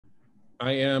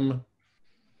I am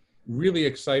really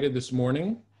excited this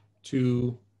morning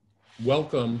to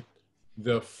welcome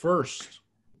the first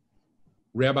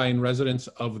Rabbi in Residence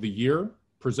of the Year,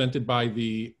 presented by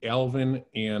the Alvin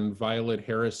and Violet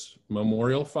Harris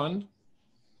Memorial Fund.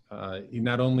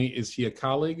 Not only is he a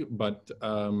colleague, but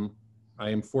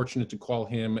I am fortunate to call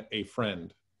him a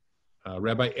friend.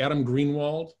 Rabbi Adam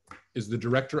Greenwald is the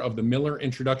director of the Miller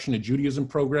Introduction to Judaism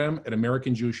program at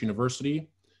American Jewish University,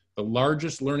 the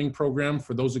largest learning program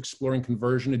for those exploring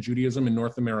conversion to Judaism in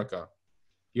North America.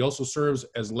 He also serves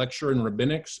as lecturer in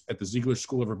rabbinics at the Ziegler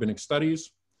School of Rabbinic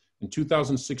Studies. In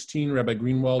 2016, Rabbi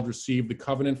Greenwald received the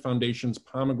Covenant Foundation's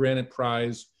Pomegranate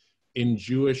Prize in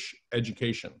Jewish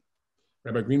Education.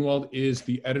 Rabbi Greenwald is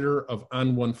the editor of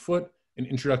On One Foot, an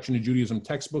Introduction to Judaism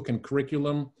textbook and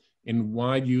curriculum in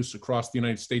wide use across the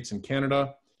United States and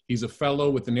Canada. He's a fellow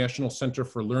with the National Center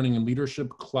for Learning and Leadership,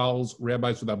 Claus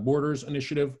Rabbis Without Borders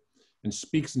initiative, and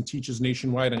speaks and teaches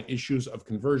nationwide on issues of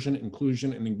conversion,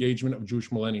 inclusion, and engagement of Jewish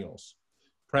millennials.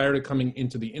 Prior to coming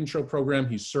into the intro program,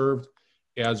 he served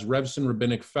as Revson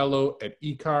Rabbinic Fellow at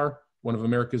ICAR, one of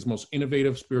America's most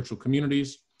innovative spiritual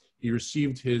communities. He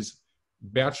received his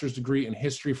bachelor's degree in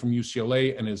history from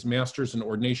UCLA and his master's in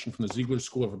ordination from the Ziegler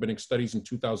School of Rabbinic Studies in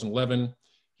 2011.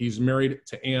 He's married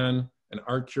to Anne, an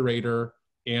art curator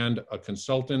and a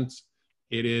consultant.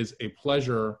 It is a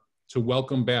pleasure to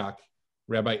welcome back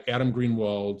Rabbi Adam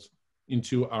Greenwald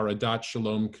into our Adat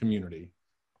Shalom community.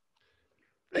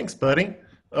 Thanks, buddy.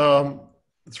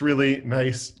 It's really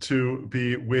nice to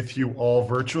be with you all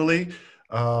virtually.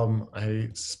 I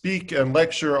speak and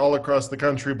lecture all across the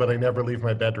country, but I never leave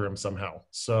my bedroom somehow.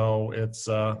 So it's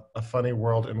a funny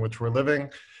world in which we're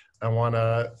living. I want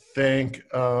to thank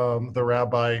the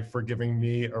rabbi for giving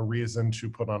me a reason to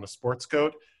put on a sports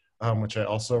coat, which I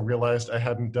also realized I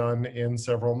hadn't done in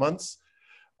several months.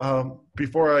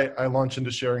 Before I launch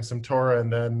into sharing some Torah,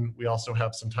 and then we also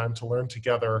have some time to learn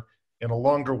together in a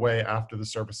longer way after the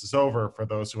service is over for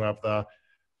those who have the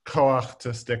koach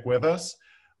to stick with us.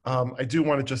 I do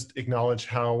want to just acknowledge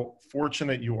how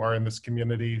fortunate you are in this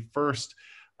community. First,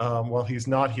 while he's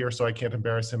not here, so I can't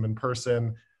embarrass him in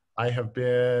person, I have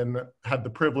had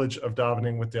the privilege of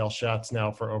davening with Dale Schatz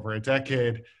now for over a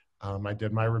decade. I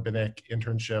did my rabbinic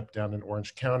internship down in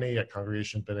Orange County at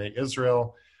Congregation B'nai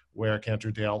Israel, where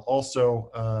Cantor Dale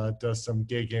also does some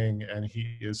gigging, and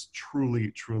he is truly,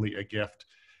 truly a gift.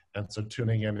 And so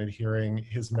tuning in and hearing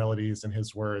his melodies and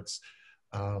his words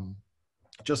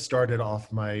just started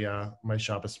off my my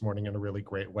Shabbos morning in a really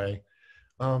great way.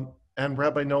 And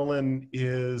Rabbi Nolan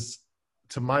is,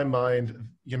 to my mind,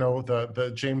 you know,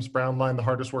 the James Brown line, the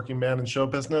hardest working man in show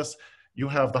business. You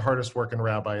have the hardest working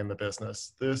rabbi in the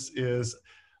business. This is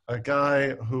a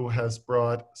guy who has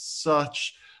brought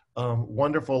such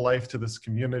wonderful life to this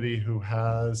community, who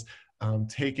has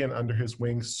taken under his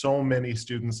wing so many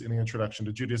students in the Introduction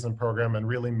to Judaism program and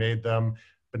really made them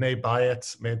B'nai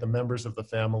Bayit, made them members of the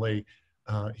family.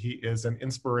 He is an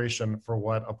inspiration for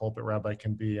what a pulpit rabbi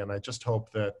can be, and I just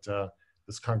hope that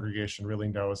this congregation really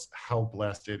knows how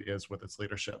blessed it is with its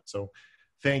leadership. So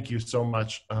thank you so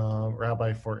much,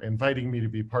 Rabbi, for inviting me to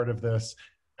be part of this,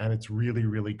 and it's really,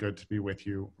 really good to be with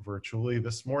you virtually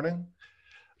this morning.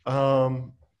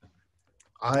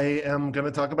 I am going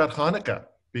to talk about Hanukkah,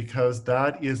 because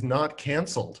that is not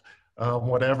canceled.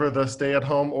 Whatever the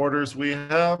stay-at-home orders we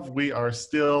have, we are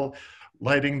still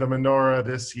lighting the menorah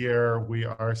this year. We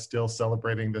are still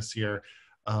celebrating this year.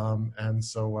 And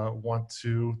so I want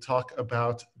to talk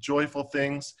about joyful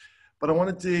things, but I want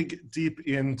to dig deep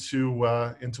into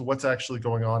what's actually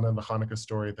going on in the Hanukkah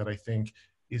story that I think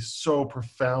is so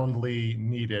profoundly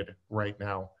needed right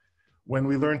now. When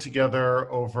we learn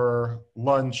together over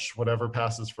lunch, whatever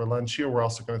passes for lunch here, we're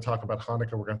also going to talk about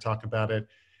Hanukkah. We're going to talk about it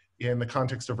in the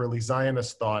context of really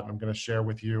Zionist thought. And I'm going to share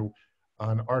with you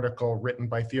an article written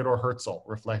by Theodore Herzl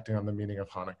reflecting on the meaning of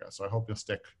Hanukkah. So I hope you'll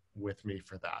stick with me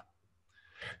for that.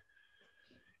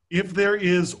 If there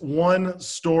is one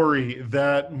story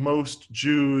that most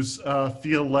Jews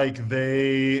feel like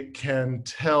they can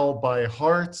tell by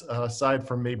heart, aside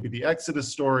from maybe the Exodus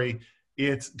story,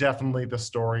 it's definitely the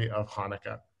story of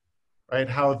Hanukkah, right?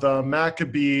 How the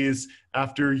Maccabees,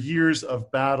 after years of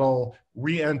battle,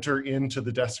 re-enter into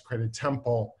the desecrated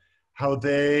temple, how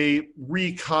they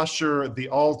re-kosher the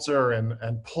altar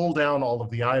and pull down all of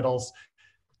the idols,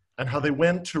 and how they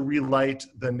went to relight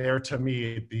the Ner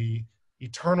Tamid, the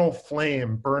eternal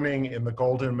flame burning in the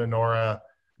golden menorah,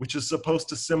 which is supposed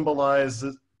to symbolize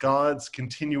God's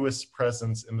continuous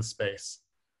presence in the space.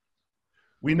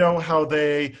 We know how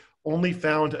they only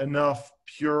found enough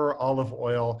pure olive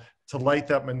oil to light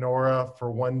that menorah for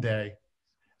one day.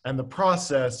 and the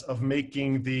process of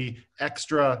making the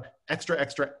extra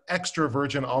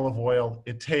virgin olive oil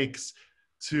it takes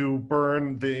to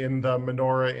burn in the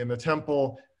menorah in the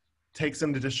temple takes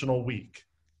an additional week.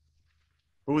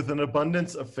 But with an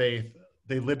abundance of faith,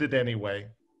 they lit it anyway,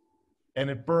 and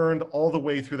it burned all the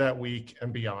way through that week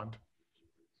and beyond.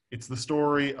 It's the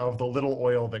story of the little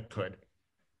oil that could.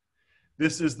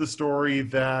 This is the story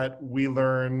that we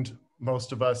learned,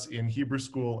 most of us in Hebrew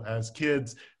school as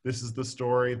kids. This is the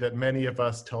story that many of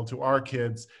us tell to our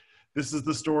kids. This is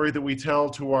the story that we tell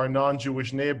to our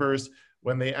non-Jewish neighbors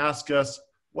when they ask us,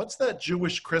 what's that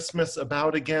Jewish Christmas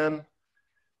about again?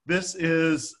 This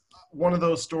is one of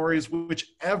those stories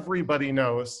which everybody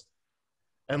knows.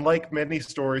 And like many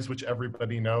stories which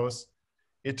everybody knows,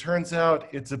 it turns out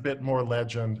it's a bit more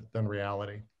legend than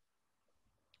reality.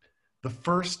 The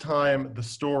first time the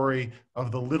story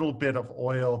of the little bit of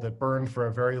oil that burned for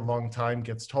a very long time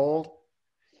gets told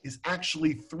is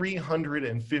actually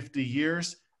 350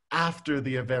 years after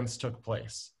the events took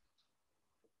place.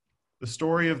 The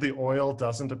story of the oil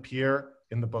doesn't appear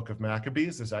in the book of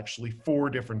Maccabees. There's actually 4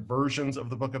 different versions of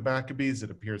the book of Maccabees.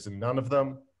 It appears in none of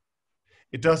them.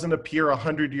 It doesn't appear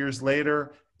 100 years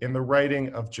later in the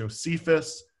writing of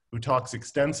Josephus, who talks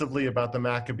extensively about the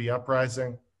Maccabee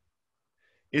uprising.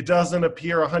 It doesn't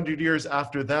appear 100 years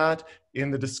after that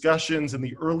in the discussions in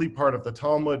the early part of the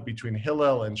Talmud between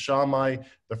Hillel and Shammai,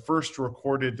 the first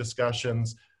recorded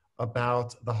discussions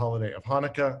about the holiday of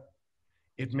Hanukkah.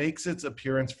 It makes its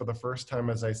appearance for the first time,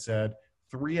 as I said,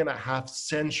 3.5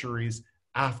 centuries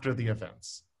after the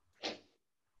events.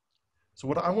 So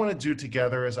what I want to do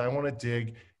together is I want to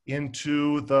dig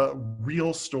into the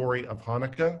real story of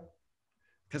Hanukkah,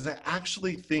 because I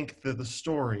actually think that the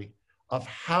story of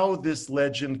how this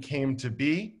legend came to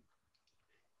be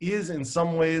is in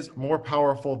some ways more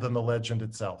powerful than the legend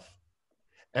itself,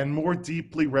 and more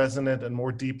deeply resonant and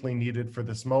more deeply needed for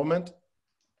this moment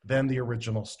than the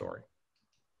original story.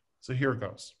 So here it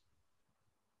goes.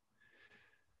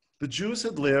 The Jews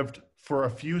had lived for a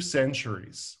few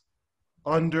centuries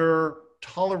under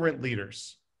tolerant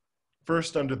leaders,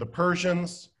 first under the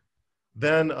Persians,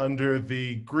 then under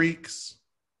the Greeks.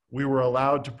 We were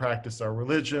allowed to practice our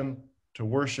religion, to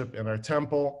worship in our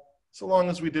temple, so long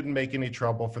as we didn't make any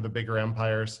trouble for the bigger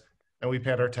empires and we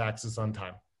paid our taxes on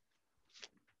time.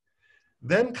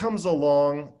 Then comes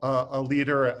along a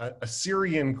leader, a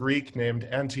Syrian Greek named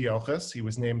Antiochus. He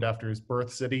was named after his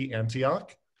birth city,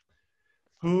 Antioch,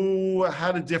 who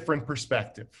had a different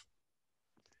perspective.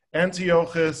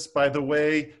 Antiochus, by the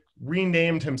way,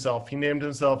 renamed himself. He named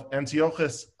himself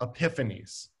Antiochus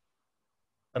Epiphanes.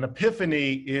 An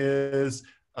epiphany is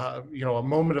a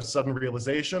moment of sudden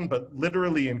realization, but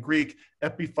literally in Greek,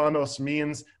 epiphanos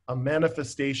means a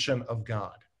manifestation of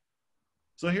God.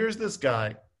 So here's this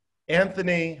guy,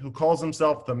 Anthony, who calls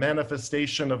himself the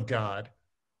manifestation of God.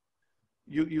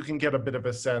 You can get a bit of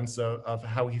a sense of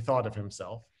how he thought of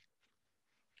himself,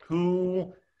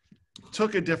 who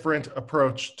took a different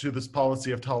approach to this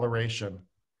policy of toleration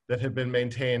that had been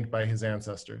maintained by his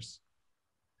ancestors.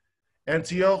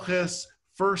 Antiochus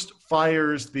first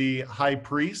fires the high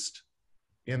priest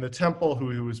in the temple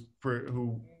who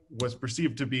was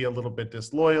perceived to be a little bit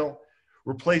disloyal,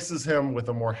 replaces him with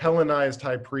a more Hellenized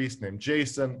high priest named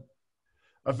Jason.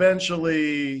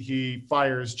 Eventually, he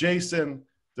fires Jason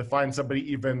to find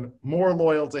somebody even more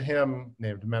loyal to him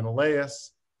named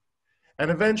Menelaus.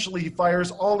 And eventually, he fires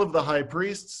all of the high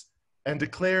priests and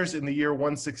declares in the year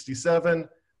 167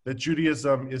 that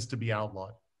Judaism is to be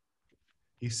outlawed.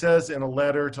 He says in a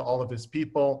letter to all of his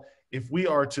people, if we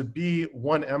are to be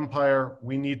one empire,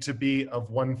 we need to be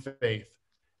of one faith.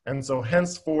 And so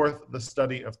henceforth, the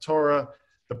study of Torah,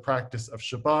 the practice of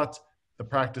Shabbat, the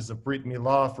practice of Brit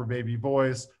Milah for baby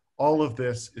boys, all of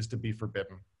this is to be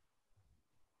forbidden.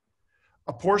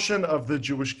 A portion of the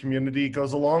Jewish community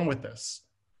goes along with this.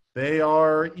 They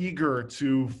are eager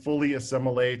to fully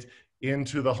assimilate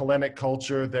into the Hellenic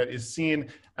culture that is seen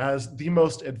as the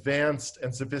most advanced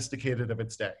and sophisticated of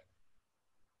its day.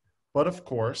 But of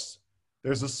course,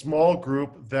 there's a small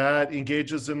group that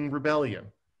engages in rebellion,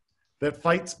 that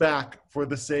fights back for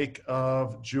the sake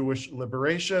of Jewish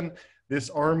liberation, this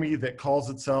army that calls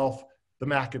itself the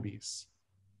Maccabees.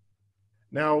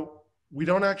 Now, we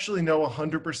don't actually know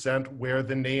 100% where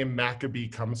the name Maccabee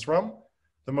comes from.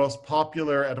 The most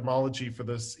popular etymology for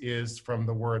this is from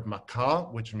the word makkah,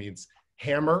 which means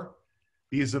hammer.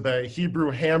 These are the Hebrew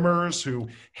hammers who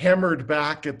hammered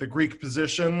back at the Greek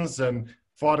positions and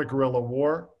fought a guerrilla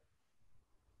war.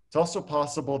 It's also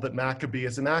possible that Maccabee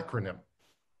is an acronym.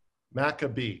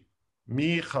 Maccabee,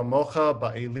 mi chamocha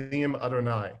ba'elim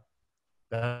Adonai.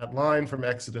 That line from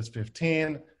Exodus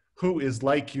 15, who is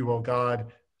like you, O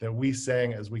God, that we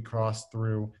sang as we crossed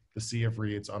through the Sea of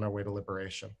Reeds on our way to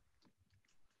liberation.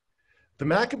 The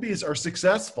Maccabees are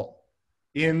successful.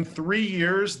 In 3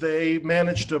 years, they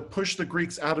managed to push the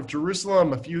Greeks out of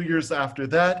Jerusalem. A few years after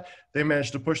that, they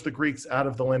managed to push the Greeks out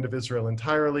of the land of Israel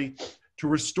entirely, to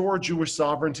restore Jewish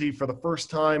sovereignty for the first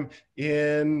time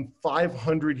in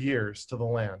 500 years to the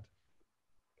land.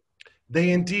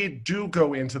 They indeed do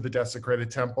go into the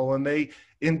desecrated temple, and they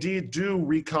indeed do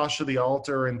rekasha the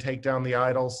altar and take down the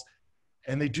idols,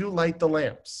 and they do light the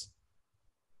lamps.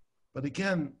 But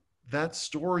again, that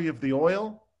story of the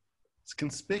oil is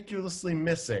conspicuously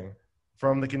missing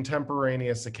from the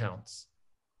contemporaneous accounts.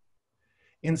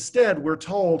 Instead, we're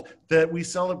told that we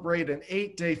celebrate an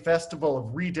 8-day festival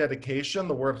of rededication.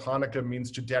 The word Hanukkah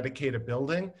means to dedicate a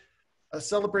building. A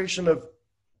celebration of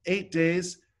 8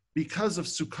 days because of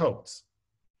Sukkot.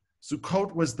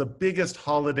 Sukkot was the biggest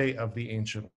holiday of the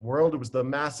ancient world. It was the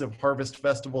massive harvest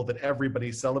festival that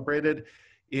everybody celebrated.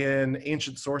 In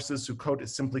ancient sources, Sukkot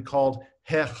is simply called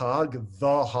Hechag,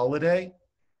 the holiday.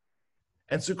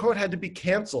 And Sukkot had to be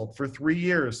canceled for 3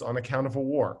 years on account of a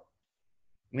war.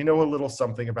 We know a little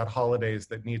something about holidays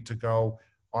that need to go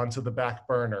onto the back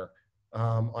burner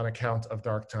on account of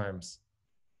dark times.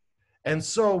 And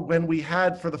so when we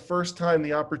had for the first time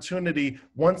the opportunity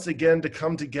once again to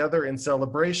come together in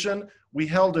celebration, we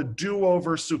held a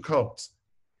do-over Sukkot,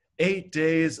 8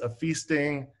 days of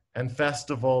feasting and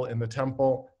festival in the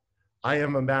temple. I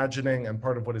am imagining, and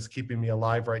part of what is keeping me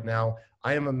alive right now,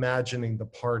 I am imagining the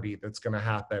party that's going to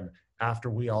happen after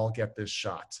we all get this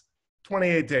shot.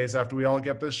 28 days after we all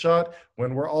get this shot,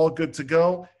 when we're all good to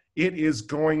go, it's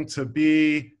going to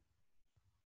be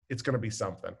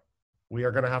something. We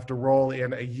are going to have to roll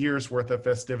in a year's worth of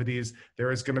festivities.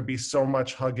 There is going to be so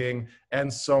much hugging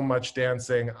and so much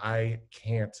dancing. I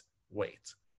can't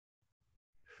wait.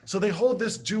 So they hold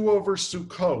this do-over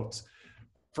Sukkot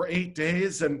for 8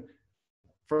 days, and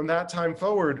from that time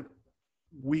forward,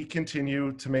 we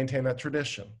continue to maintain that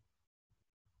tradition.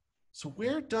 So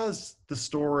where does the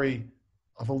story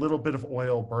of a little bit of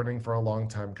oil burning for a long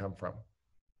time come from?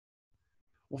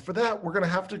 Well, for that, we're going to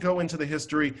have to go into the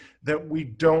history that we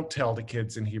don't tell the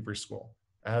kids in Hebrew school.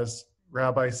 As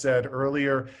Rabbi said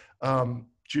earlier,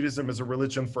 Judaism is a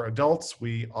religion for adults.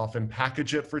 We often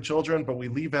package it for children, but we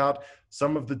leave out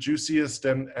some of the juiciest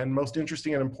and most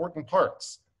interesting and important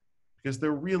parts because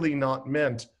they're really not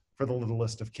meant for the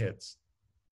littlest of kids.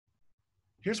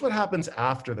 Here's what happens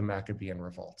after the Maccabean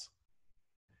revolt.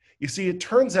 You see, it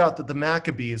turns out that the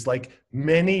Maccabees, like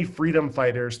many freedom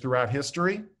fighters throughout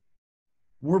history,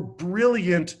 were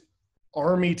brilliant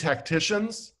army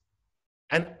tacticians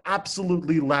and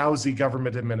absolutely lousy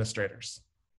government administrators.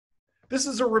 This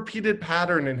is a repeated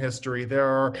pattern in history. There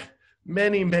are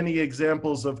many, many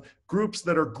examples of groups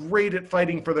that are great at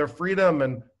fighting for their freedom,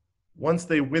 and once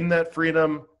they win that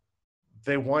freedom,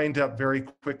 they wind up very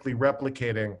quickly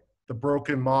replicating the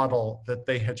broken model that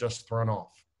they had just thrown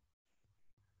off.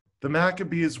 The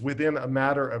Maccabees, within a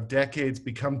matter of decades,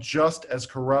 become just as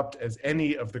corrupt as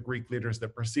any of the Greek leaders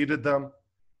that preceded them.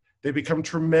 They become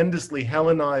tremendously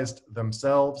Hellenized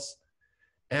themselves,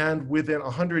 and within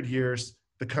 100 years,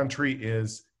 the country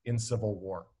is in civil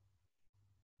war.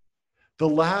 The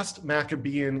last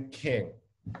Maccabean king,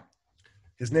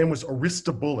 his name was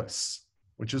Aristobulus,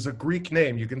 which is a Greek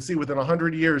name. You can see within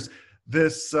 100 years,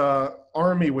 this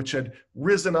army, which had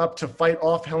risen up to fight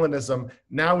off Hellenism,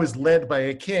 now is led by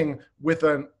a king with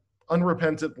an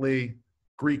unrepentantly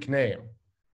Greek name.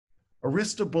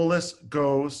 Aristobulus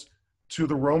goes to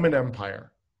the Roman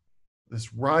Empire,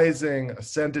 this rising,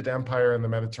 ascended empire in the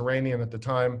Mediterranean at the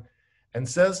time, and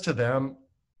says to them,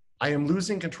 I am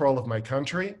losing control of my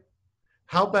country.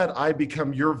 How about I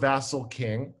become your vassal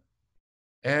king,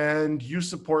 and you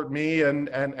support me,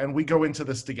 and we go into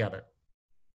this together?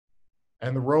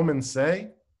 And the Romans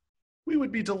say, we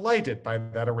would be delighted by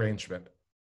that arrangement.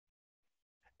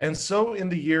 And so in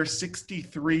the year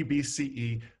 63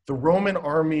 BCE, the Roman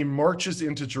army marches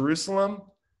into Jerusalem,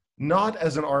 not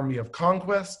as an army of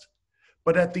conquest,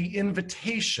 but at the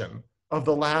invitation of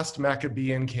the last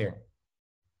Maccabean king.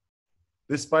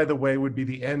 This, by the way, would be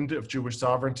the end of Jewish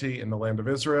sovereignty in the land of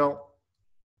Israel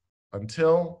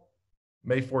until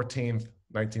May 14th,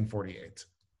 1948.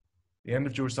 The end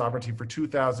of Jewish sovereignty for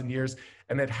 2,000 years,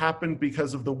 and it happened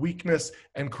because of the weakness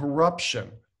and corruption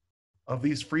of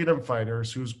these freedom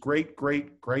fighters whose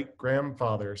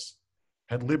great-great-great-grandfathers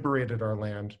had liberated our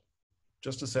land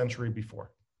just a century before.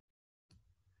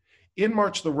 In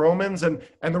march the Romans, and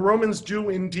the Romans do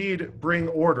indeed bring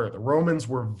order. The Romans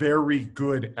were very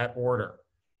good at order.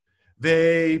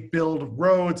 They build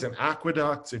roads and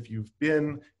aqueducts. If you've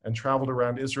been and traveled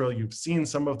around Israel, you've seen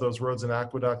some of those roads and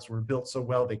aqueducts were built so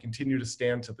well, they continue to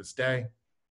stand to this day.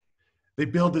 They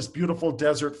build this beautiful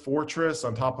desert fortress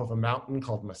on top of a mountain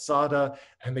called Masada,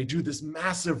 and they do this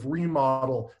massive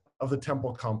remodel of the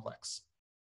temple complex.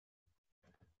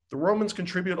 The Romans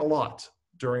contribute a lot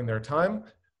during their time,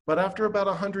 but after about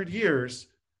 100 years,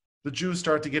 the Jews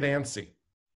start to get antsy.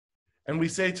 And we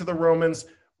say to the Romans,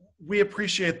 we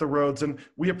appreciate the roads and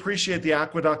we appreciate the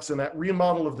aqueducts, and that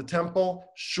remodel of the temple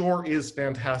sure is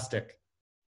fantastic.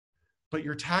 But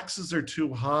your taxes are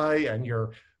too high and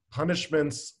your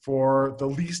punishments for the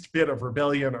least bit of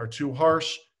rebellion are too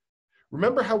harsh.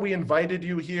 Remember how we invited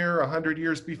you here 100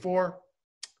 years before?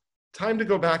 Time to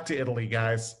go back to Italy,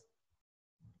 guys.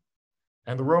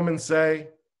 And the Romans say,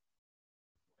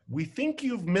 we think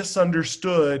you've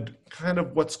misunderstood kind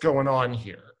of what's going on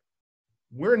here.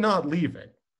 We're not leaving.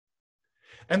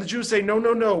 And the Jews say, no,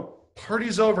 no, no,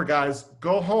 party's over, guys,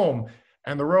 go home.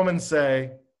 And the Romans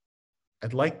say,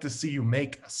 I'd like to see you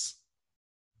make us.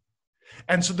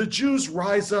 And so the Jews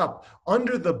rise up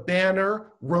under the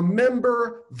banner,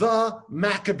 remember the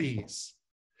Maccabees.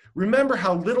 Remember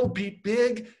how little beat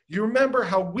big. You remember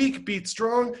how weak beat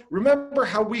strong. Remember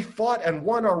how we fought and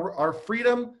won our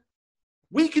freedom.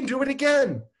 We can do it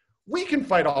again. We can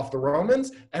fight off the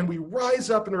Romans. And we rise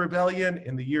up in rebellion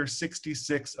in the year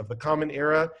 66 of the Common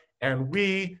Era, and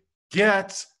we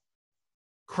get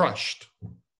crushed.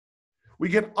 We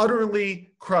get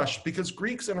utterly crushed because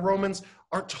Greeks and Romans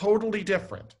are totally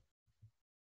different.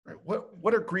 Right?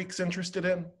 What are Greeks interested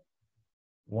in?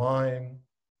 Wine,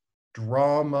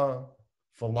 drama,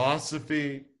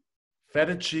 philosophy,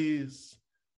 feta cheese.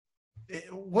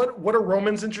 What are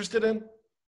Romans interested in?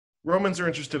 Romans are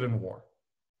interested in war.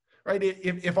 Right?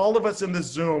 If all of us in this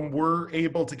Zoom were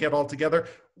able to get all together,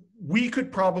 we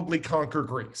could probably conquer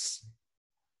Greece.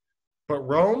 But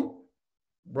Rome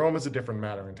is a different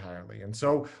matter entirely. And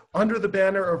so under the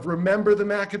banner of remember the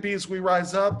Maccabees, we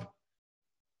rise up,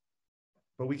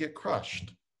 but we get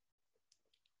crushed.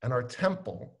 And our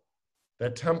temple,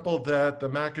 that temple that the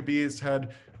Maccabees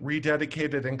had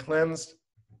rededicated and cleansed,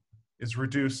 is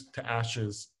reduced to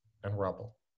ashes and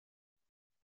rubble.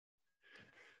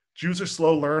 Jews are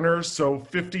slow learners, so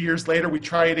 50 years later, we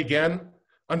try it again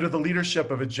under the leadership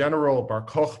of a general, Bar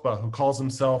Kokhba, who calls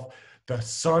himself the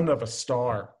son of a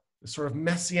star, a sort of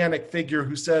messianic figure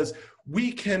who says,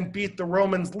 we can beat the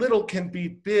Romans, little can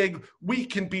beat big, we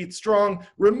can beat strong,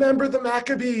 remember the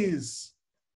Maccabees.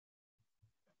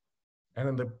 And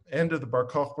in the end of the Bar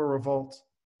Kokhba revolt,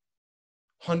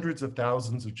 hundreds of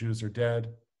thousands of Jews are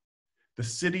dead. The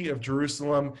city of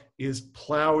Jerusalem is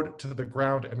plowed to the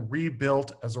ground and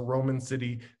rebuilt as a Roman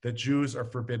city that Jews are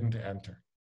forbidden to enter.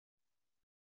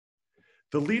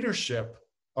 The leadership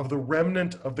of the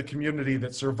remnant of the community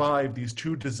that survived these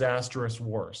two disastrous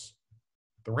wars,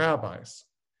 the rabbis,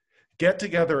 get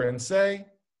together and say,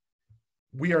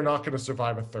 we are not going to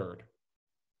survive a third.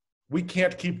 We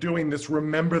can't keep doing this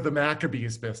remember the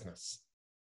Maccabees business.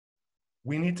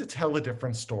 We need to tell a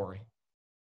different story.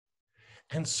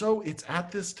 And so it's at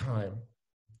this time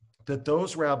that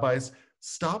those rabbis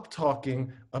stop talking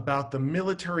about the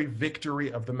military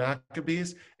victory of the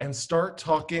Maccabees and start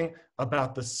talking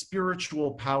about the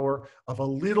spiritual power of a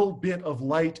little bit of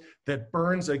light that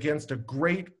burns against a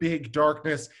great big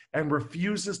darkness and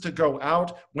refuses to go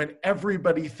out when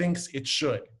everybody thinks it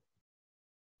should.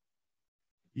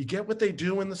 You get what they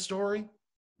do in the story?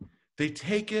 They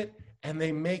take it and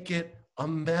they make it a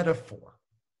metaphor.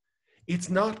 It's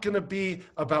not going to be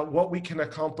about what we can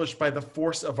accomplish by the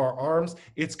force of our arms.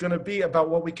 It's going to be about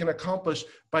what we can accomplish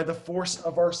by the force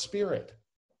of our spirit.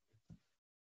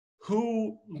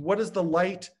 What does the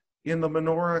light in the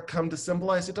menorah come to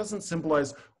symbolize? It doesn't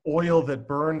symbolize oil that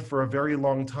burned for a very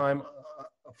long time,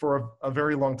 a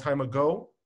very long time ago.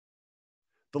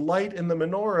 The light in the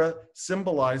menorah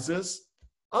symbolizes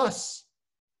us.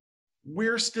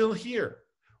 We're still here.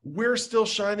 We're still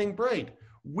shining bright.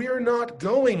 We're not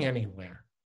going anywhere.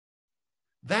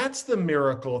 That's the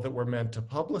miracle that we're meant to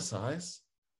publicize.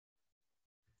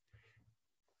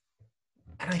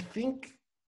 And I think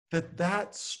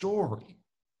that story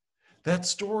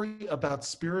about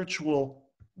spiritual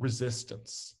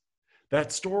resistance,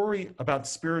 that story about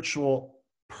spiritual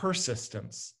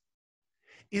persistence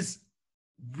is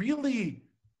really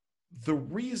the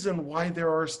reason why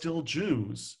there are still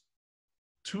Jews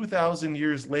 2,000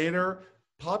 years later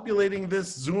populating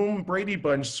this Zoom Brady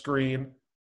Bunch screen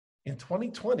in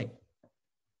 2020.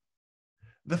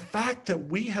 The fact that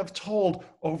we have told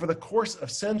over the course of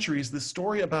centuries the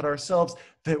story about ourselves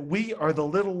that we are the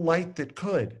little light that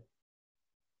could.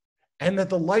 and that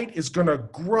the light is going to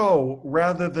grow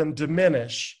rather than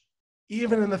diminish,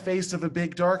 even in the face of a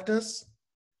big darkness,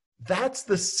 that's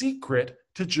the secret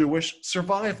to Jewish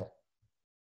survival.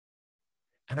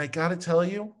 And I got to tell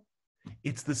you,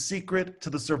 it's the secret to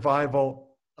the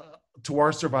survival, to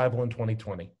our survival in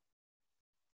 2020.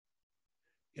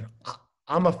 You know,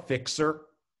 I'm a fixer.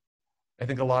 I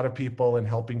think a lot of people in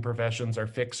helping professions are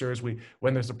fixers.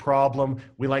 When there's a problem,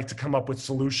 we like to come up with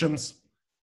solutions.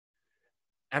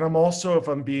 And I'm also, if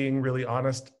I'm being really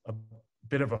honest, a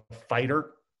bit of a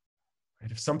fighter.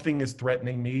 Right? If something is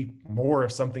threatening me, more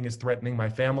if something is threatening my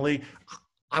family,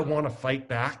 I want to fight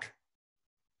back.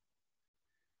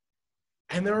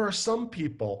 And there are some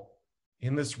people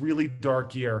in this really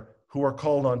dark year who are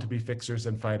called on to be fixers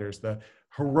and fighters, the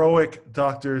heroic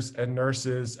doctors and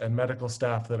nurses and medical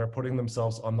staff that are putting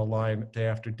themselves on the line day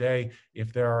after day.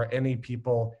 If there are any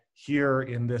people here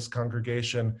in this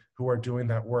congregation who are doing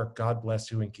that work, God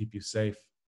bless you and keep you safe.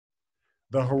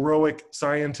 The heroic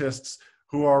scientists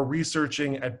who are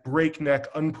researching at breakneck,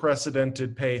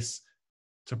 unprecedented pace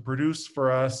to produce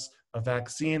for us a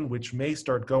vaccine which may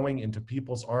start going into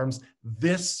people's arms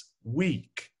this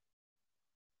week.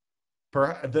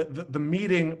 The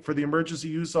meeting for the emergency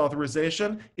use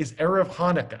authorization is Erev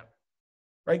Hanukkah,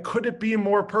 right? Could it be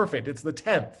more perfect? It's the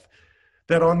 10th.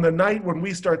 That on the night when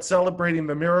we start celebrating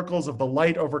the miracles of the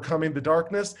light overcoming the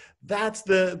darkness, that's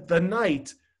the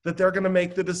night that they're going to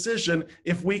make the decision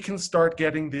if we can start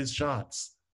getting these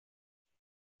shots.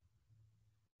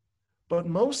 But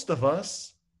most of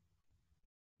us,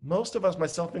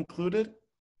 myself included,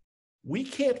 we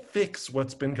can't fix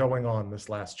what's been going on this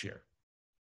last year.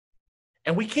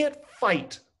 And we can't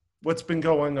fight what's been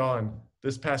going on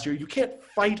this past year. You can't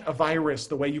fight a virus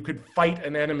the way you could fight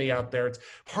an enemy out there. It's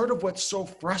part of what's so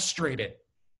frustrating.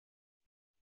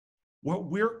 What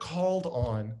we're called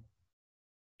on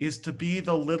is to be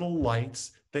the little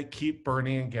lights that keep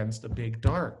burning against a big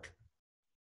dark.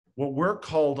 What we're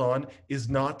called on is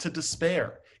not to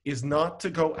despair, is not to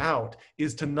go out,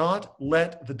 is to not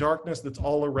let the darkness that's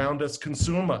all around us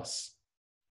consume us.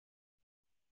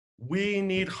 We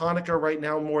need Hanukkah right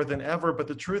now more than ever, but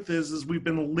the truth is we've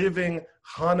been living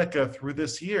Hanukkah through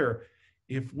this year.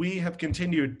 If we have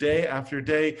continued day after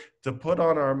day to put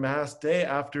on our mask, day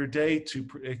after day to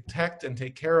protect and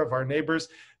take care of our neighbors,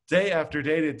 day after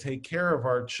day to take care of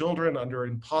our children under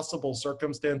impossible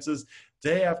circumstances,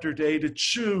 day after day to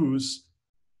choose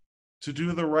to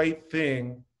do the right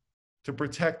thing to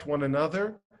protect one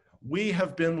another, we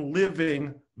have been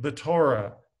living the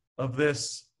Torah of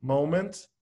this moment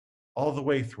all the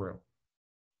way through.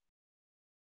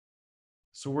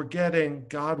 So we're getting,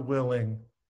 God willing,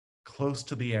 close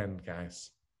to the end,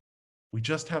 guys. We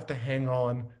just have to hang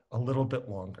on a little bit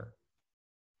longer.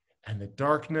 And the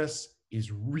darkness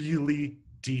is really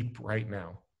deep right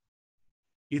now.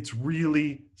 It's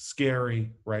really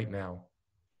scary right now.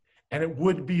 And it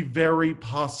would be very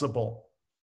possible,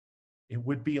 it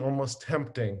would be almost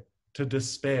tempting to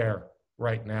despair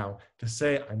right now, to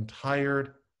say, I'm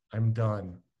tired, I'm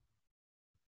done.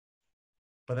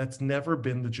 But that's never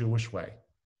been the Jewish way.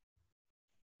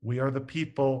 We are the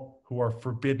people who are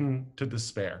forbidden to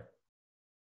despair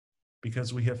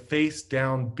because we have faced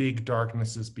down big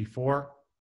darknesses before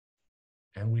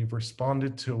and we've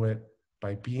responded to it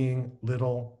by being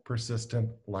little persistent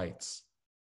lights.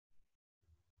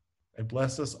 I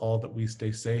bless us all that we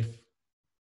stay safe.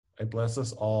 I bless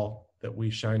us all that we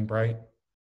shine bright.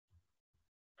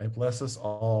 I bless us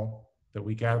all that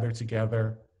we gather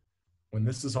together when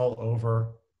this is all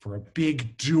over for a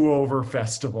big do-over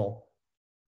festival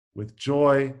with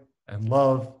joy and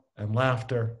love and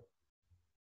laughter.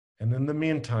 And in the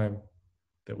meantime,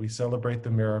 that we celebrate the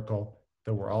miracle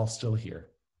that we're all still here.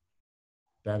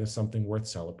 That is something worth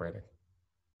celebrating.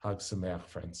 Hag Sameach,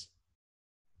 friends.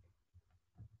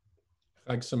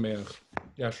 Hag Sameach,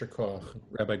 Yasher Koach,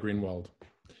 Rabbi Greenwald.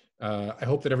 I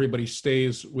hope that everybody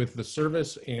stays with the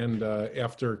service, and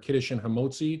after Kiddush and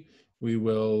Hamotzi, we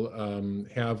will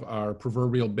have our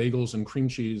proverbial bagels and cream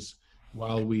cheese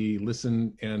while we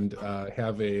listen and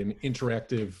have an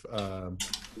interactive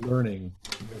learning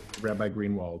with Rabbi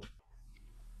Greenwald.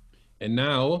 And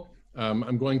now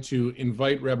I'm going to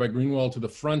invite Rabbi Greenwald to the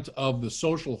front of the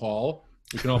social hall.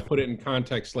 We can all put it in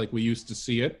context like we used to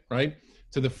see it, right?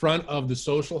 To the front of the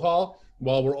social hall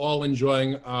while we're all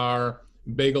enjoying our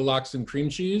bagel lox and cream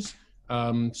cheese.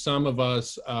 Some of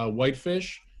us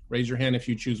whitefish. Raise your hand if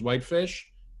you choose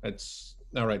whitefish. That's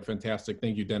all right. Fantastic.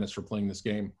 Thank you, Dennis, for playing this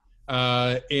game.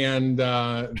 Thank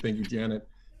you, Janet.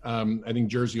 I think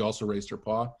Jersey also raised her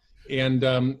paw. And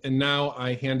now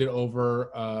I hand it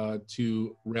over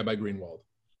to Rabbi Greenwald.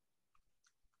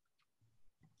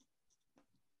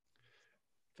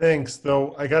 Thanks.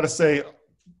 Though I got to say,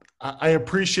 I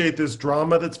appreciate this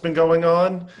drama that's been going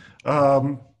on.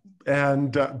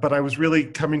 But I was really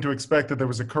coming to expect that there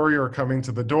was a courier coming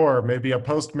to the door, maybe a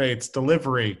Postmates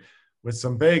delivery with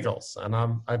some bagels. And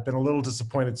I've been a little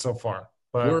disappointed so far.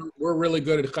 But We're really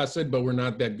good at chesed, but we're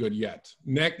not that good yet.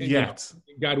 yet.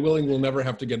 God willing, we'll never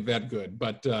have to get that good.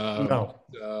 But no.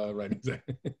 Right,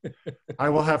 exactly. I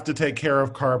will have to take care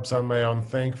of carbs on my own.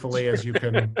 Thankfully, as you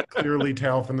can clearly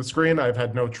tell from the screen, I've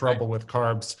had no trouble with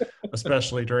carbs,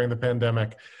 especially during the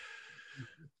pandemic.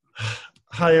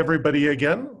 Hi, everybody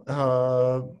again.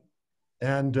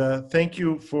 Thank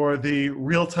you for the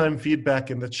real-time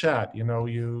feedback in the chat. You know,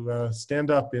 you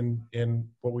stand up in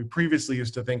what we previously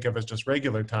used to think of as just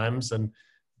regular times and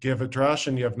give a drush,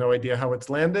 and you have no idea how it's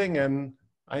landing. And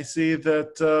I see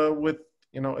that with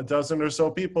a dozen or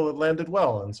so people, it landed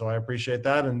well. And so I appreciate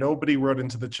that. And nobody wrote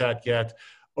into the chat yet,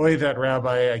 "Oy, that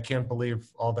rabbi, I can't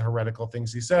believe all the heretical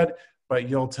things he said," but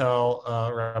you'll tell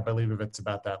Rabbi Leibovitz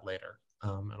about that later.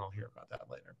 And I'll hear about that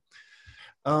later.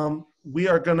 We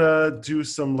are gonna do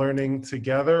some learning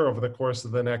together over the course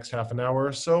of the next half an hour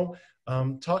or so,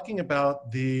 talking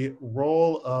about the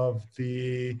role of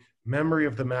the memory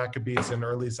of the Maccabees in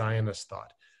early Zionist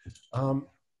thought.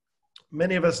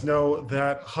 Many of us know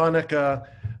that Hanukkah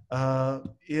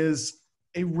is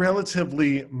a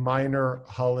relatively minor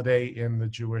holiday in the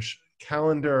Jewish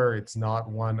calendar. It's not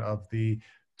one of the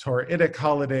Torahitic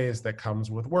holidays that comes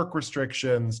with work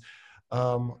restrictions.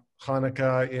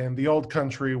 Hanukkah in the old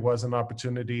country was an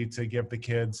opportunity to give the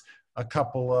kids a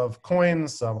couple of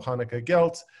coins, some Hanukkah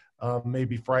gelt,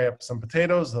 maybe fry up some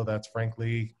potatoes, though that's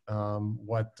frankly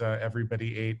what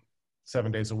everybody ate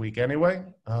 7 days a week anyway.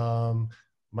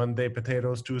 Monday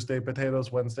potatoes, Tuesday potatoes,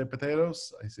 Wednesday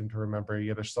potatoes. I seem to remember a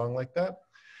Yiddish song like that.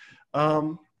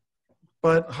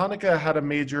 But Hanukkah had a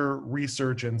major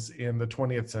resurgence in the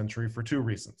 20th century for two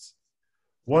reasons.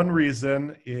 One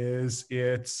reason is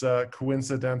its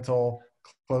coincidental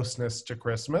closeness to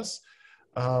Christmas,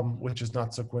 which is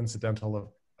not so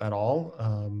coincidental at all.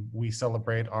 We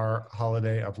celebrate our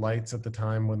holiday of lights at the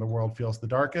time when the world feels the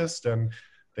darkest, and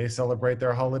they celebrate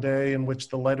their holiday in which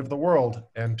the light of the world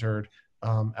entered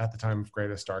at the time of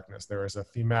greatest darkness. There is a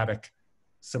thematic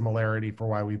similarity for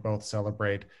why we both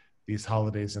celebrate these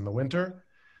holidays in the winter.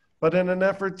 But in an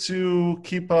effort to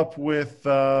keep up with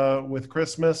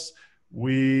Christmas,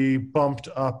 we bumped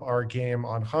up our game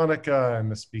on Hanukkah,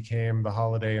 and this became the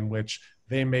holiday in which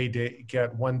they may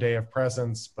get 1 day of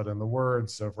presents, but in the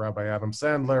words of Rabbi Adam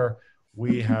Sandler,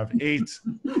 we have 8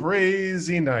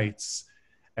 crazy nights.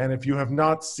 And if you have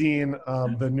not seen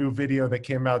the new video that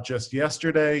came out just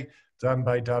yesterday, done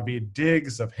by David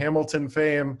Diggs of Hamilton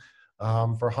fame,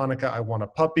 for Hanukkah, I Want a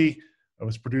Puppy. It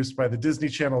was produced by the Disney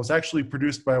Channel. It was actually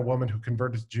produced by a woman who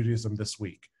converted to Judaism this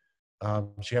week.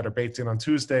 She had her Beit Din on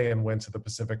Tuesday and went to the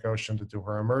Pacific Ocean to do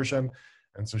her immersion.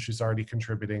 And so she's already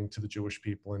contributing to the Jewish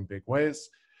people in big ways.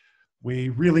 We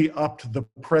really upped the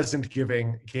present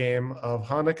giving game of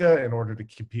Hanukkah in order to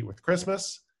compete with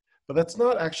Christmas. But that's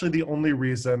not actually the only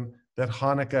reason that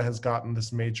Hanukkah has gotten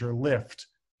this major lift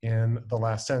in the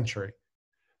last century.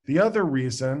 The other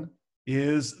reason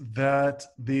is that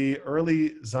the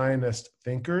early Zionist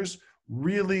thinkers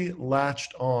really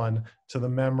latched on to the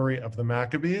memory of the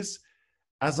Maccabees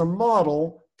as a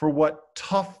model for what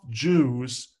tough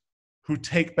Jews who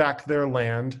take back their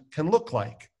land can look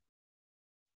like.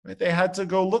 Right? They had to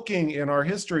go looking in our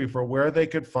history for where they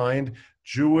could find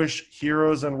Jewish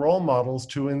heroes and role models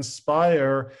to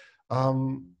inspire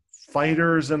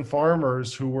fighters and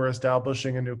farmers who were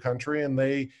establishing a new country, and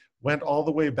they went all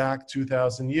the way back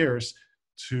 2,000 years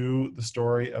to the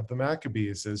story of the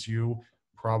Maccabees. As you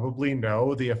probably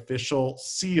know, the official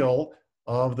seal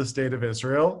of the state of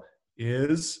Israel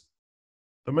is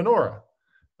the menorah.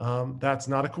 That's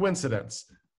not a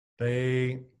coincidence.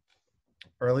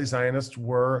 Early Zionists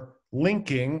were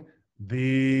linking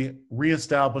the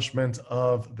reestablishment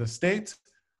of the state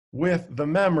with the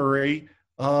memory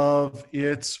of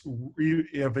its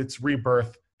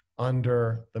rebirth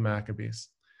under the Maccabees.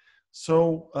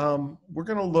 So we're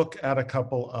going to look at a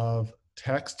couple of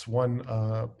texts, one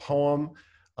poem,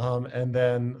 and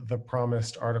then the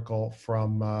promised article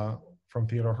from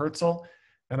Theodor Herzl.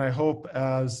 And I hope,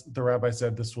 as the rabbi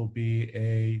said, this will be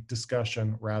a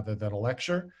discussion rather than a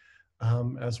lecture,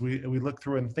 as we look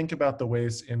through and think about the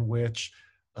ways in which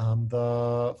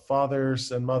the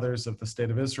fathers and mothers of the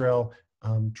state of Israel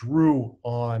drew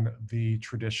on the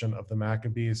tradition of the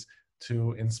Maccabees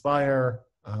to inspire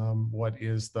what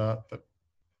is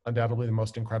undoubtedly the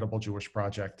most incredible Jewish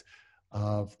project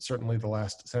of certainly the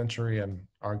last century and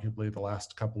arguably the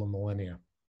last couple of millennia.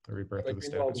 the rebirth Rabbi of the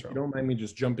state of Greenwald, if you Israel. don't mind me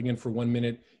just jumping in for 1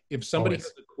 minute, if somebody Always.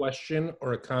 has a question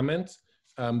or a comment,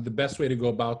 the best way to go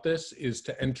about this is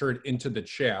to enter it into the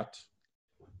chat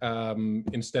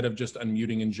instead of just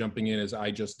unmuting and jumping in as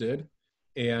I just did.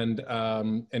 And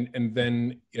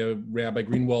then Rabbi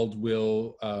Greenwald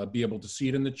will be able to see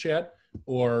it in the chat,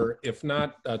 or if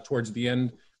not, towards the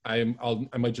end, I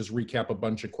might just recap a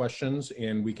bunch of questions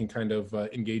and we can kind of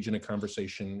engage in a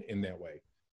conversation in that way.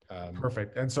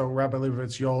 Perfect. And so, Rabbi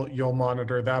Leibovitz, you'll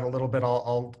monitor that a little bit.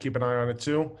 I'll keep an eye on it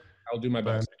too. I'll do my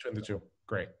best. Between the two.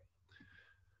 Great.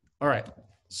 All right.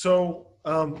 So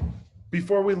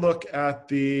before we look at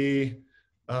the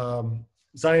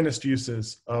Zionist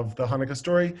uses of the Hanukkah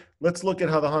story, let's look at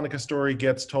how the Hanukkah story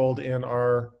gets told in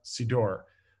our Siddur.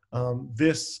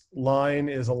 This line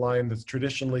is a line that's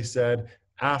traditionally said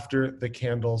after the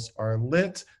candles are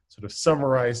lit, sort of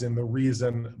summarizing the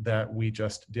reason that we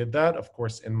just did that. Of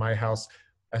course, in my house,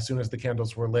 as soon as the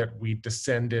candles were lit, we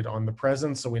descended on the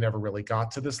presents, so we never really got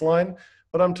to this line.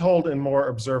 But I'm told in more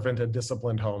observant and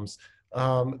disciplined homes,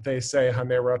 they say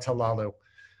Hanera Talalu.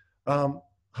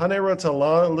 Hanera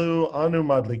Talalu anu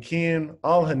madlikin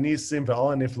al hanisim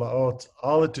ve'al haniflaot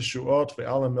al teshuot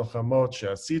ve'al hamilchamot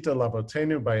she'asita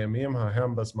lavotenu bayamim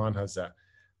hahem basman hazeh.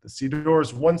 The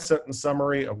Siddur's one-sentence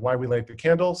summary of why we light the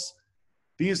candles.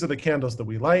 These are the candles that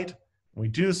we light. We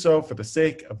do so for the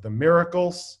sake of the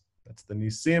miracles. That's the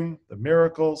nisim, the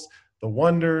miracles, the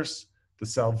wonders, the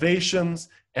salvations,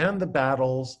 and the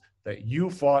battles that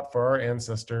you fought for our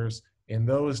ancestors in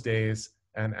those days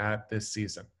and at this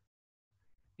season.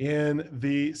 In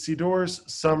the Siddur's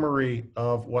summary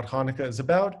of what Hanukkah is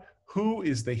about, who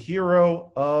is the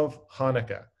hero of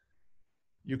Hanukkah?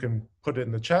 You can put it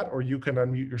in the chat, or you can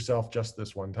unmute yourself just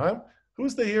this one time.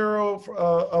 Who's the hero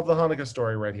of the Hanukkah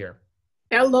story right here?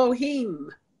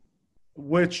 Elohim.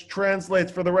 Which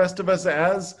translates for the rest of us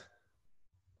as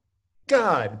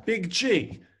God, big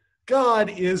G. God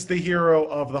is the hero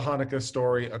of the Hanukkah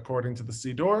story according to the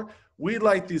Siddur. We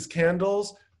light these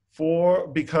candles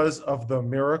because of the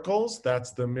miracles.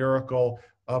 That's the miracle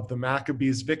of the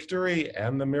Maccabees' victory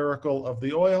and the miracle of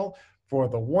the oil, for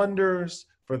the wonders,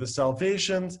 for the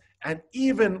salvations, and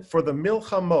even for the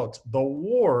milchamot, the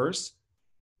wars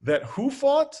that who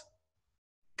fought?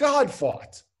 God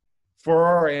fought for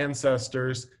our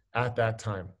ancestors at that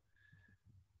time.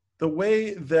 The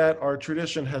way that our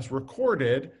tradition has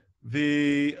recorded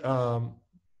the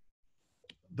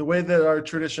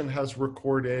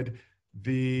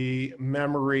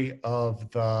memory of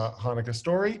the Hanukkah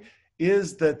story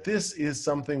is that this is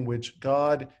something which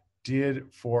God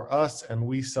did for us, and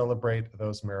we celebrate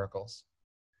those miracles.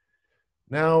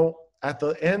 Now, at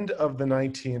the end of the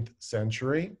 19th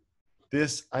century,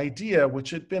 this idea,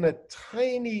 which had been a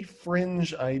tiny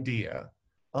fringe idea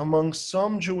among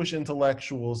some Jewish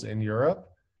intellectuals in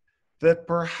Europe, that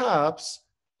perhaps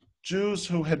Jews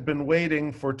who had been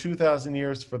waiting for 2,000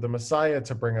 years for the Messiah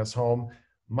to bring us home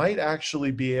might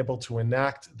actually be able to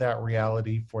enact that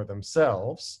reality for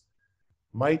themselves,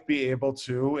 might be able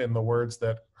to, in the words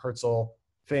that Herzl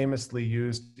famously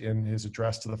used in his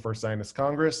address to the First Zionist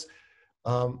Congress,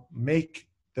 make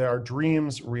our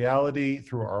dreams reality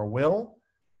through our will.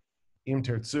 Im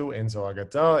tertzu ein zo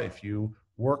agada, if you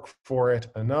work for it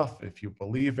enough, if you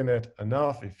believe in it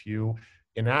enough, if you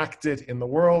enact it in the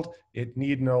world, it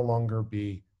need no longer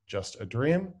be just a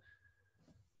dream.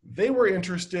 They were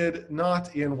interested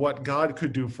not in what God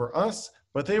could do for us,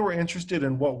 but they were interested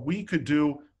in what we could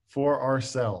do for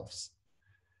ourselves.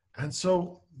 And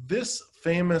so this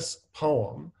famous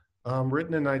poem,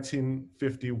 written in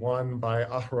 1951 by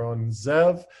Aharon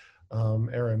Zev,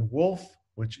 Aaron Wolf,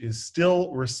 which is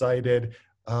still recited,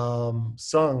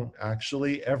 sung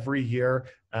actually every year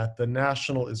at the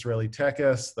National Israeli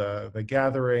Tekes, the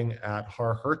gathering at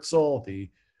Har Herzl, the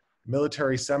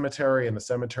military cemetery and the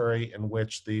cemetery in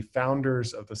which the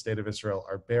founders of the State of Israel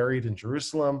are buried in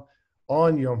Jerusalem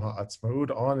on Yom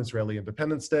HaAtzmaut, on Israeli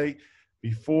Independence Day,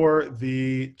 before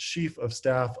the chief of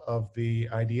staff of the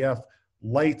IDF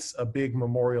lights a big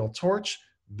memorial torch.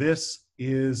 This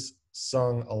is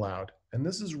sung aloud. And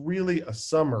this is really a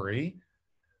summary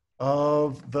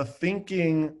of the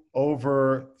thinking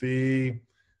over the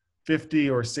 50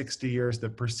 or 60 years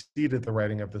that preceded the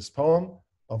writing of this poem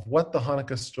of what the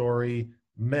Hanukkah story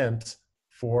meant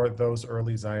for those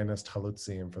early Zionist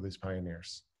Chalutzim, for these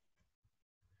pioneers.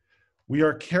 We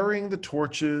are carrying the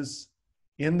torches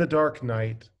in the dark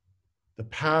night. The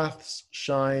paths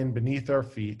shine beneath our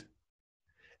feet.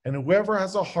 And whoever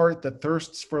has a heart that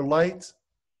thirsts for light,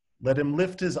 let him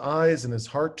lift his eyes and his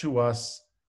heart to us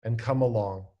and come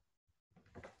along.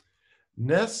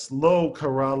 Nes lo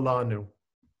kara lanu.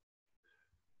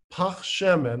 Pach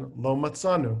shemen lo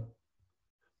matzanu.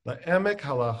 La'emek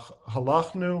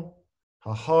halachnu,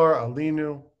 hahar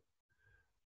alinu.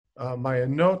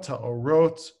 Mayanot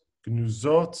ha'orot,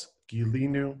 gnuzot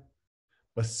gilinu.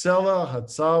 Basela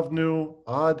hatzavnu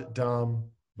ad dam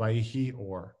vayihi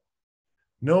or.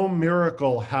 No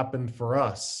miracle happened for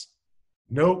us.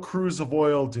 No cruse of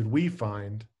oil did we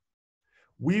find.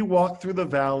 We walked through the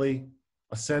valley,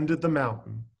 ascended the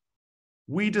mountain.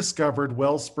 We discovered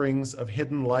well springs of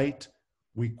hidden light.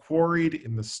 We quarried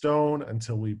in the stone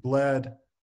until we bled.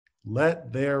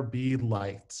 Let there be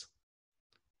light.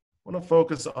 I want to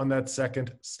focus on that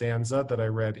second stanza that I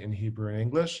read in Hebrew and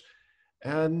English,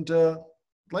 and I'd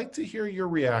like to hear your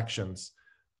reactions.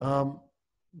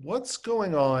 What's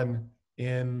going on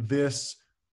in this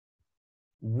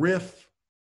riff,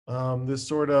 this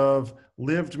sort of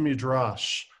lived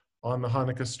midrash on the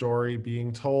Hanukkah story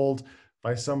being told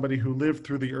by somebody who lived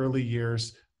through the early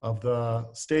years of the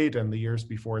state and the years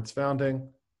before its founding?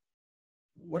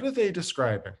 What are they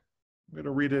describing? I'm going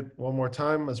to read it one more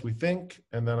time as we think,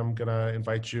 and then I'm going to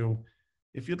invite you,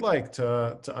 if you'd like,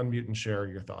 to unmute and share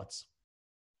your thoughts.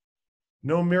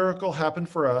 No miracle happened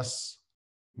for us.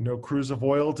 No cruse of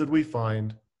oil did we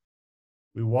find.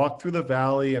 We walked through the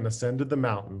valley and ascended the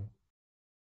mountain.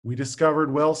 We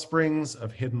discovered well springs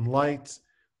of hidden light.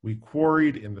 We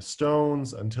quarried in the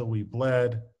stones until we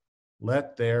bled.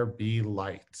 Let there be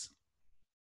light.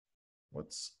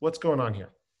 What's going on here?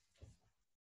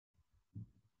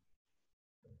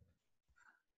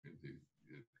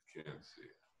 You can't see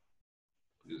it.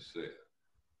 Just say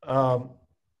it.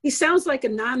 He sounds like a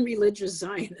non-religious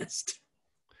Zionist.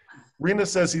 Rena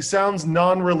says he sounds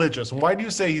non-religious. Why do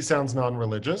you say he sounds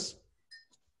non-religious?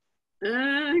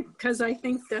 Because I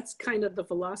think that's kind of the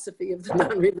philosophy of the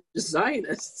non-religious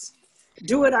Zionists.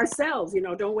 Do it ourselves,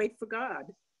 don't wait for God.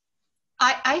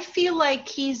 I feel like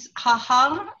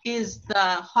Hahar is the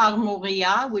Har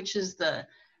Moriah, which is the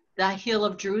hill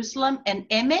of Jerusalem, and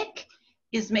Emek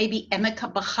is maybe Emek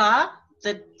HaBachar,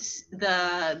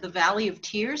 the Valley of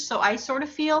Tears. So I sort of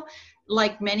feel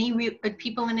like many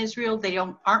people in Israel, they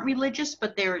aren't religious,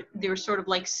 but they're sort of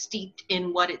like steeped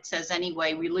in what it says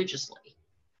anyway religiously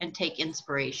and take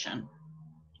inspiration.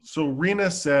 So Rena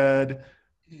said,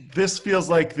 this feels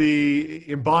like the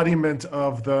embodiment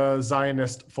of the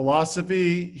Zionist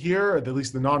philosophy here, or at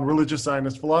least the non-religious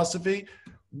Zionist philosophy.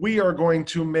 We are going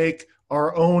to make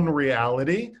our own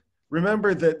reality.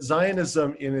 Remember that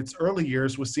Zionism in its early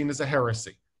years was seen as a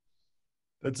heresy.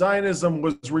 That Zionism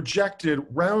was rejected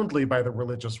roundly by the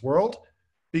religious world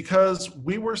because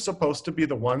we were supposed to be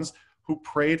the ones who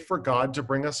prayed for God to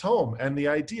bring us home. And the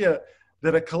idea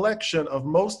that a collection of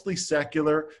mostly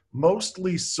secular,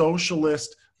 mostly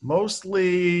socialist,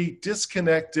 mostly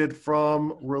disconnected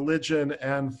from religion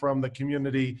and from the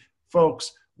community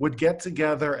folks would get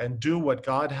together and do what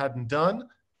God hadn't done,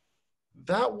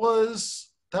 that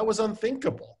was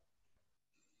unthinkable.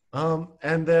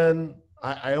 And then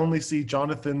I only see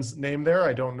Jonathan's name there.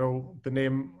 I don't know the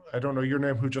name. I don't know your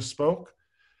name, who just spoke.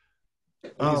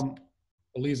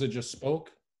 Eliza just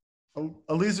spoke.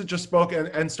 Eliza just spoke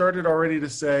and started already to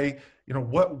say,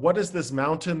 what is this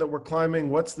mountain that we're climbing?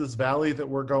 What's this valley that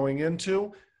we're going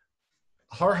into?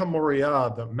 Har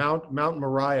HaMoriah, the Mount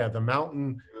Moriah, the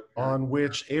mountain on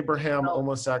which Abraham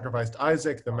almost sacrificed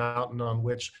Isaac, the mountain on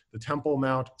which the Temple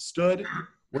Mount stood,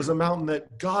 was a mountain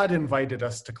that God invited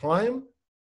us to climb.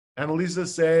 And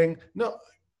Eliza's saying, no,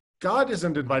 God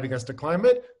isn't inviting us to climb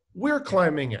it. We're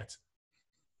climbing it.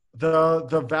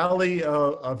 The Valley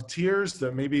of Tears,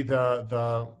 maybe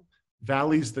the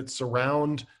valleys that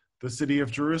surround the city of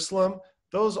Jerusalem,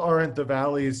 those aren't the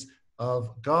valleys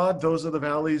of God. Those are the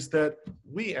valleys that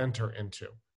we enter into.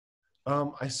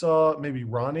 I saw maybe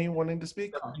Ronnie wanting to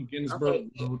speak. Ginsburg,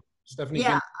 Okay. Stephanie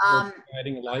Yeah, Ginsburg,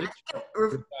 Guiding Light,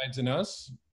 Resides in Us.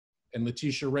 And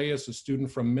Letitia Reyes, a student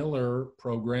from Miller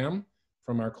program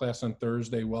from our class on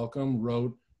Thursday, welcome,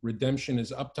 wrote, Redemption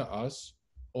is up to us.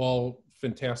 All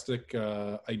fantastic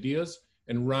ideas.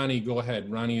 And Ronnie, go ahead.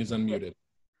 Ronnie is unmuted.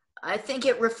 I think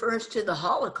it refers to the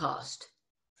Holocaust.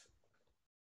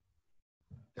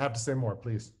 You have to say more,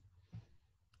 please.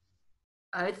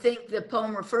 I think the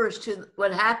poem refers to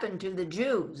what happened to the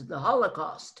Jews, the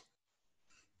Holocaust.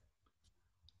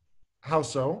 How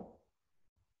so?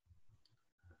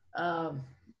 Well,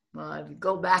 if you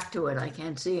go back to it, I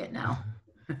can't see it now.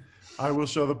 I will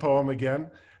show the poem again.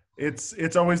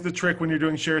 It's always the trick when you're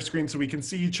doing share screen so we can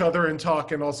see each other and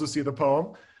talk and also see the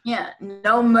poem. Yeah,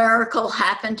 no miracle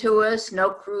happened to us,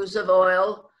 no cruse of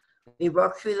oil. We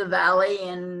walked through the valley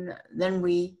and then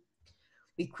we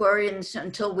quarried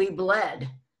until we bled.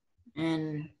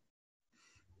 And,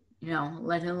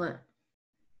 let him live.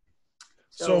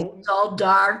 So it's all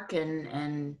dark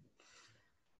or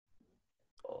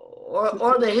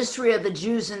the history of the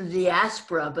Jews in the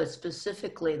diaspora, but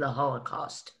specifically the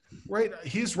Holocaust. Right.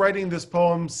 He's writing this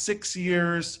poem 6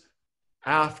 years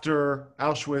after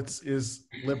Auschwitz is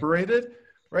liberated,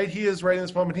 right? He is writing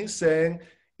this poem and he's saying,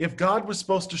 if God was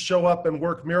supposed to show up and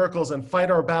work miracles and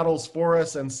fight our battles for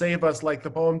us and save us like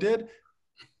the poem did,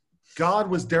 God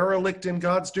was derelict in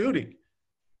God's duty.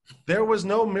 There was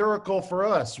no miracle for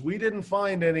us. We didn't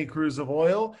find any cruse of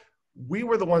oil. We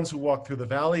were the ones who walked through the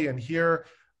valley. And here,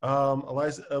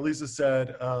 Elisa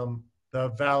said, the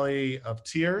Valley of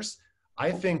Tears.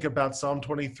 I think about Psalm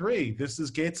 23. This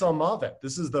is Gates al Mavet.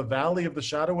 This is the valley of the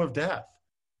shadow of death.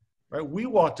 Right? We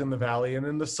walked in the valley, and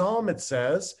in the Psalm it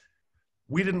says,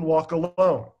 we didn't walk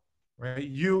alone. Right?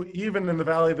 You, even in the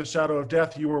valley of the shadow of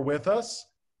death, you were with us.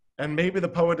 And maybe the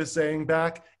poet is saying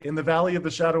back, in the valley of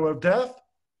the shadow of death,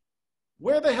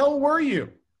 where the hell were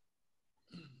you?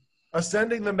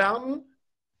 Ascending the mountain?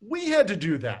 We had to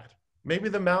do that. Maybe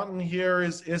the mountain here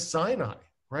is Sinai,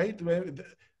 right?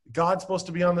 God's supposed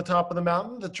to be on the top of the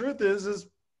mountain. The truth is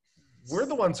we're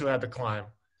the ones who had to climb.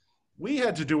 We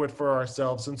had to do it for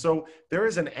ourselves. And so there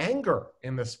is an anger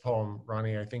in this poem,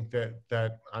 Ronnie, I think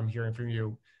that I'm hearing from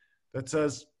you, that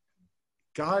says,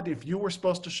 God, if you were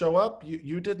supposed to show up,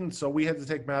 you didn't, so we had to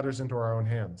take matters into our own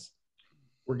hands.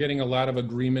 We're getting a lot of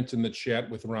agreement in the chat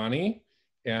with Ronnie,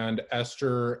 and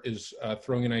Esther is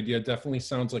throwing an idea. Definitely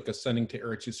sounds like ascending to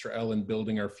Eretz Yisrael and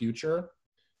building our future.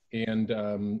 And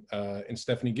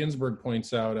Stephanie Ginsburg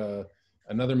points out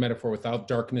another metaphor: without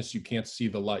darkness, you can't see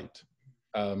the light.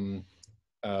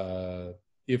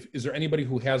 Is there anybody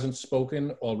who hasn't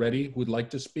spoken already who would like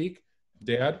to speak?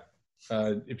 Dad,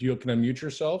 if you can unmute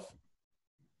yourself.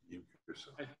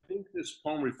 I think this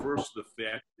poem refers to the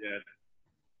fact that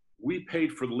we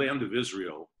paid for the land of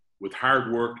Israel with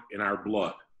hard work and our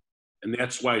blood, and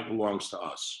that's why it belongs to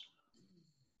us.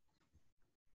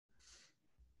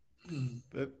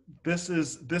 This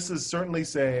is certainly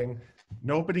saying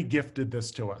nobody gifted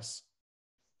this to us.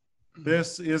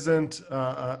 This isn't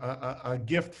a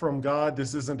gift from God.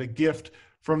 This isn't a gift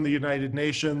from the United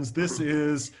Nations. This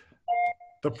is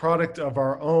the product of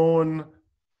our own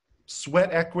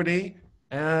sweat equity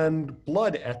and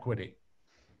blood equity.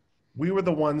 We were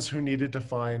the ones who needed to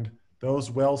find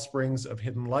those well springs of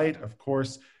hidden light. Of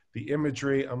course, the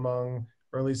imagery among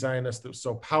early Zionists that was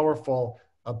so powerful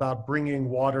about bringing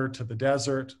water to the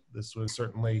desert. This was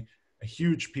certainly a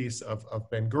huge piece of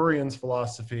Ben-Gurion's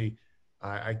philosophy.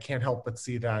 I can't help but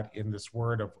see that in this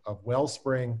word of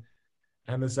wellspring,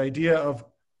 and this idea of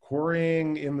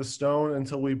quarrying in the stone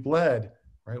until we bled,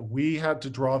 right? We had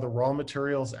to draw the raw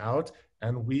materials out,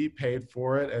 and we paid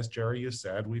for it, as Jerry, you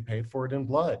said, we paid for it in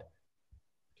blood.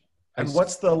 And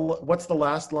what's the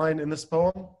last line in this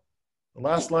poem? The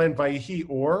last line, Vayihi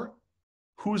or,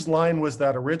 whose line was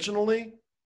that originally?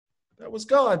 That was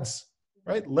God's,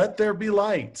 right? Let there be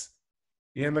light.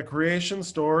 In the creation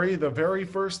story, the very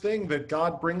first thing that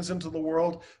God brings into the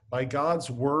world by God's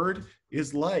word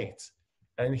is light.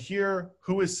 And here,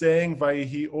 who is saying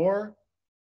Vayihi or?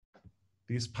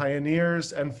 These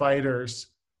pioneers and fighters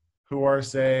who are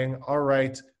saying, all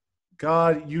right,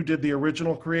 God, you did the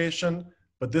original creation,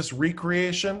 but this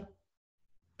recreation,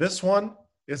 this one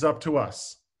is up to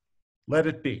us. Let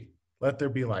it be. Let there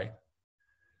be light.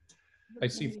 I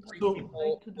see 3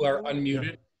 people who are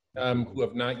unmuted, who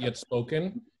have not yet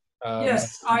spoken.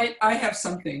 Yes, I have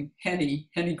something. Henny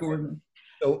Gordon.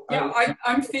 So yeah,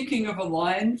 I'm thinking of a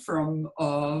line from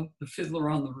The Fiddler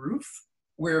on the Roof,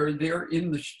 where they're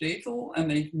in the shtetl and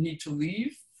they need to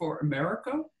leave for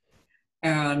America.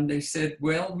 And they said,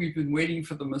 well, we've been waiting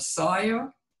for the Messiah,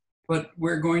 but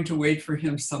we're going to wait for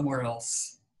him somewhere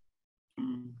else.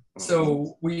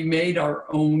 So we made our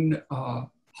own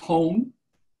home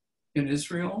in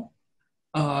Israel.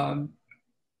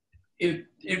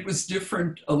 It was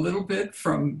different a little bit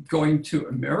from going to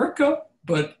America,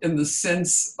 but in the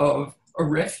sense of a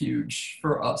refuge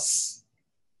for us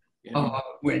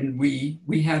when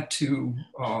we had to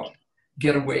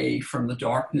get away from the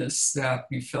darkness that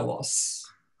befell us.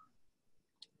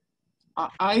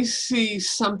 I see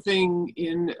something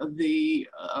in the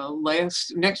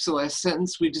next to last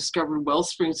sentence. We discovered well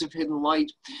springs of hidden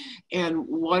light, and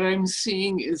what I'm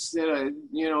seeing is that I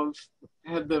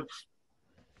had the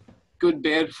good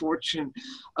bad fortune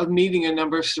of meeting a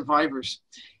number of survivors,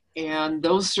 and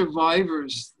those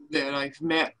survivors that I've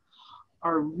met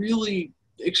are really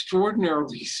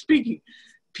extraordinarily speaking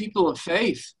people of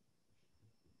faith.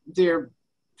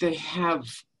 They have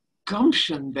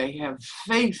gumption, they have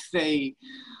faith, they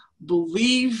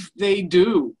believe they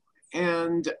do,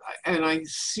 and I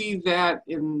see that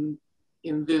in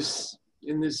this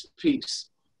in this piece?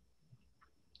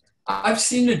 I've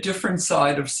seen a different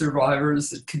side of survivors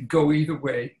that could go either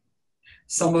way.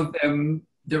 Some of them,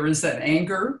 there is that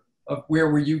anger of where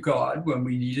were you, God, when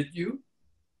we needed you?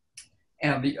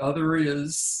 And the other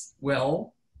is,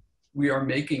 well, we are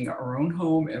making our own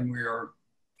home and we are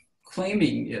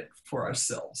claiming it for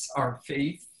ourselves. Our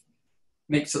faith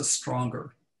makes us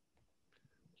stronger.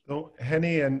 So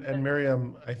Henny and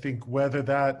Miriam, I think whether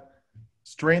that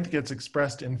strength gets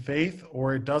expressed in faith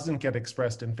or it doesn't get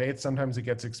expressed in faith, sometimes it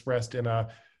gets expressed in a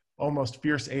almost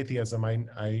fierce atheism.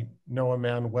 I know a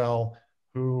man well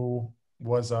who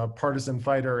was a partisan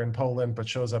fighter in Poland, but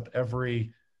shows up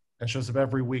every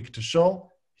week to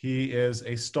shul. He is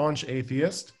a staunch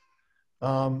atheist.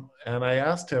 And I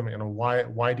asked him,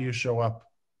 why do you show up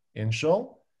in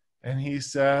shul? And he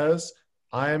says,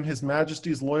 I am His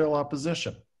Majesty's loyal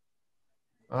opposition.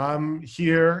 I'm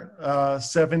here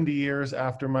 70 years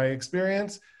after my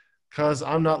experience because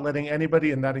I'm not letting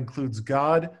anybody, and that includes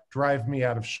God, drive me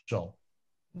out of shul.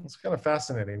 It's kind of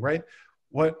fascinating, right?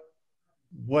 What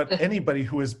anybody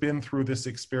who has been through this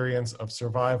experience of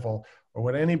survival, or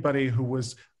what anybody who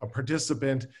was a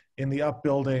participant in the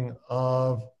upbuilding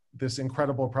of this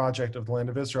incredible project of the land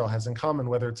of Israel has in common,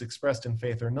 whether it's expressed in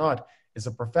faith or not, is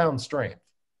a profound strength.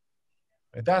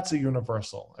 Right? That's a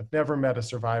universal. I've never met a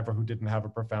survivor who didn't have a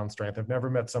profound strength. I've never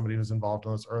met somebody who's involved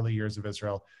in those early years of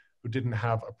Israel who didn't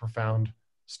have a profound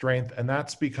strength. And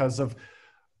that's because of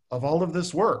all of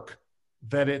this work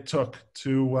that it took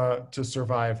to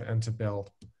survive and to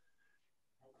build.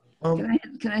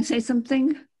 Can I say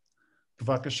something?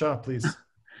 Bavakasha, please.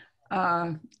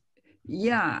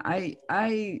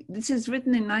 This is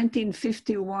written in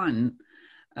 1951.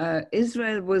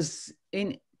 Israel was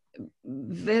in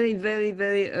very, very,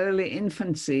 very early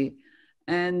infancy.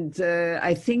 And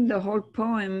I think the whole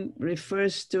poem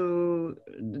refers to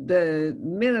the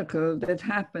miracle that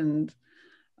happened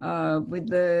with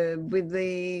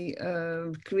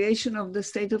the creation of the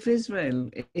state of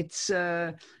Israel. It's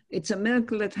a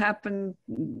miracle that happened.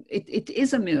 It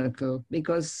is a miracle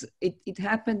because it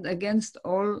happened against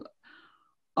all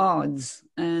odds,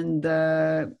 and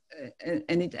it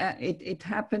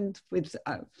happened with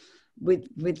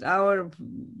our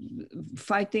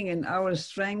fighting and our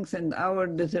strength and our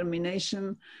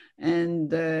determination, and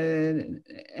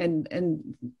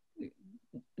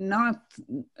not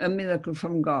a miracle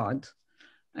from God.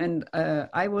 And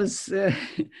I was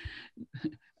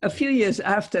a few years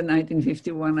after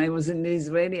 1951, I was in the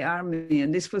Israeli army,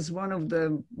 and this was one of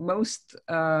the most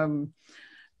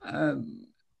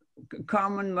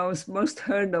common, most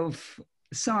heard of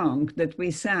song that we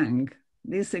sang,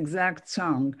 this exact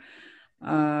song.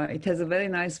 It has a very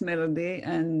nice melody,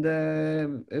 and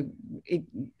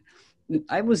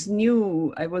I was a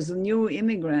new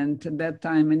immigrant at that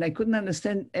time, and I couldn't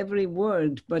understand every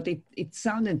word, but it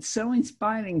sounded so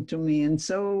inspiring to me, and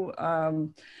so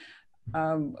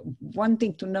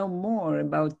wanting to know more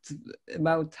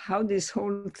about how this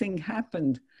whole thing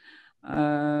happened.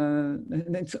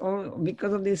 That's all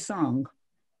because of this song.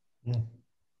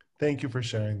 Thank you for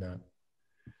sharing that.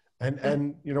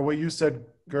 And what you said,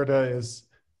 Gerda, is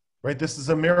right. This is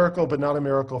a miracle, but not a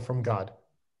miracle from God.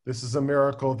 This is a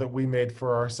miracle that we made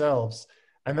for ourselves,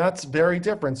 and that's very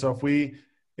different. So if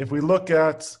we look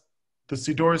at the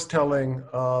Sidur's telling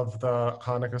of the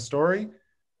Hanukkah story,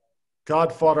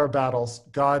 God fought our battles.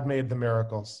 God made the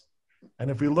miracles.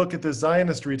 And if we look at the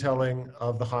Zionist retelling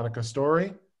of the Hanukkah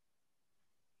story,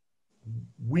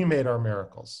 we made our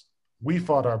miracles. We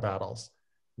fought our battles.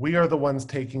 We are the ones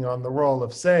taking on the role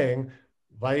of saying,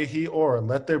 Vayehi or,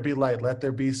 let there be light, let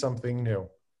there be something new.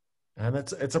 And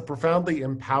it's a profoundly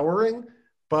empowering,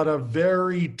 but a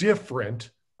very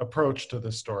different approach to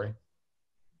this story.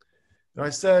 Now, I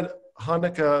said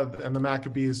Hanukkah and the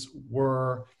Maccabees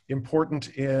were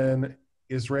important in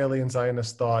Israeli and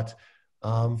Zionist thought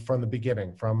from the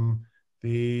beginning, from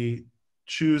the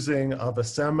choosing of a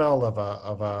semel,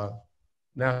 of a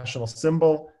national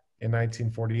symbol in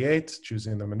 1948,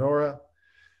 choosing the menorah,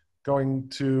 going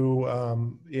to,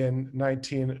 in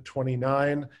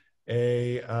 1929,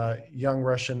 a young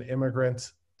Russian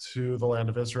immigrant to the land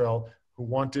of Israel who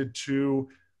wanted to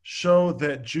show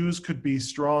that Jews could be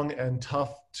strong and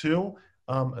tough too,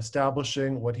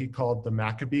 establishing what he called the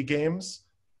Maccabee Games,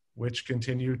 which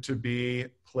continue to be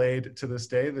played to this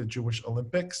day, the Jewish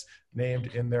Olympics,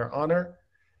 named in their honor,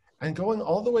 and going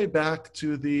all the way back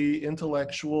to the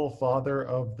intellectual father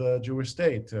of the Jewish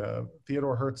state,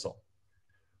 Theodor Herzl.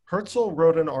 Herzl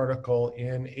wrote an article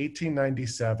in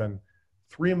 1897,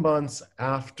 3 months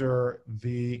after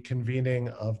the convening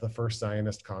of the First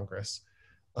Zionist Congress,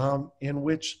 in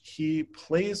which he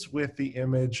plays with the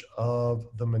image of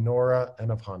the menorah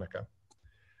and of Hanukkah.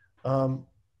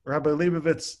 Rabbi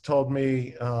Leibovitz told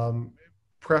me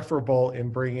preferable in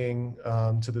bringing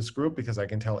to this group, because I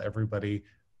can tell everybody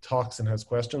talks and has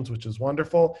questions, which is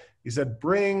wonderful. He said,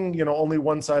 bring, only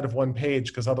one side of one page,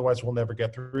 because otherwise we'll never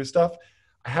get through stuff.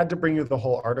 I had to bring you the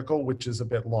whole article, which is a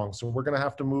bit long. So we're going to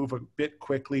have to move a bit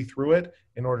quickly through it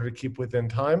in order to keep within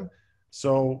time.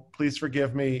 So please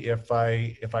forgive me if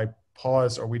I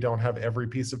pause or we don't have every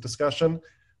piece of discussion,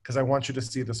 because I want you to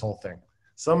see this whole thing.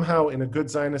 Somehow in a good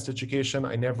Zionist education,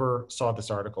 I never saw this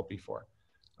article before.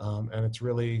 And it's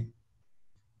really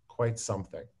quite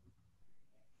something.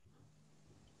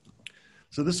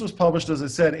 So this was published, as I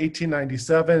said,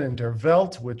 1897 in Der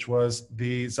Welt, which was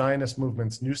the Zionist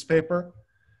movement's newspaper.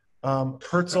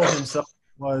 Herzl himself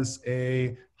was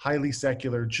a highly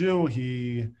secular Jew.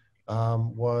 He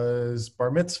was bar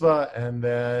mitzvah and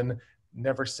then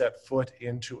never set foot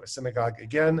into a synagogue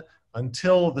again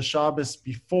until the Shabbos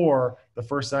before the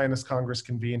first Zionist Congress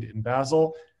convened in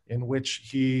Basel, in which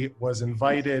he was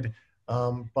invited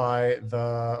by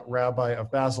the rabbi of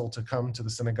Basel to come to the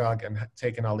synagogue and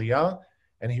take an aliyah.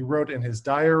 And he wrote in his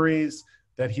diaries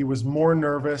that he was more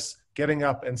nervous getting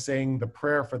up and saying the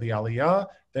prayer for the aliyah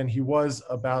than he was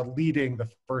about leading the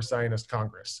first Zionist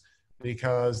Congress,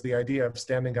 because the idea of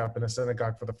standing up in a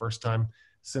synagogue for the first time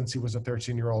since he was a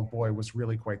 13-year-old boy was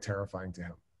really quite terrifying to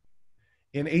him.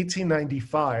 In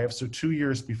 1895, so 2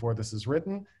 years before this is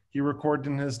written, he recorded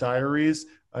in his diaries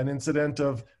an incident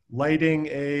of lighting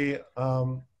a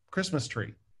Christmas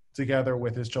tree together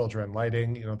with his children,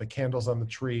 lighting the candles on the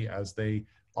tree as they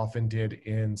often did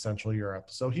in Central Europe.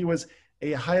 So he was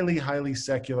a highly, highly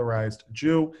secularized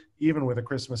Jew, even with a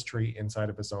Christmas tree inside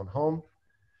of his own home.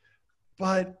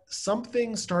 But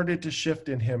something started to shift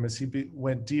in him as he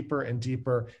went deeper and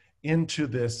deeper into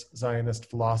this Zionist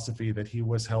philosophy that he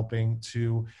was helping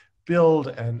to build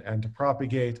and to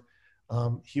propagate.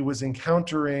 He was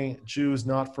encountering Jews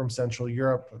not from Central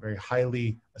Europe, very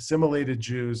highly assimilated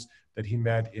Jews that he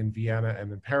met in Vienna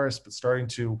and in Paris, but starting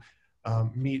to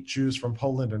meet Jews from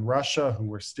Poland and Russia who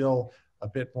were still a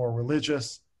bit more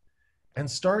religious. And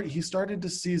he started to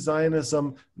see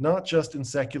Zionism not just in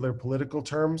secular political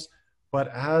terms, but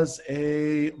as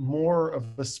a more of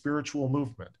a spiritual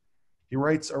movement. He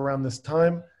writes around this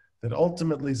time that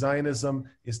ultimately Zionism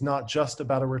is not just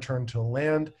about a return to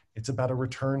land, it's about a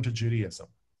return to Judaism.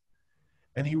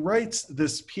 And he writes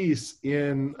this piece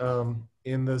in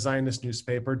the Zionist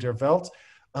newspaper, Der Welt.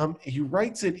 He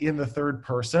writes it in the third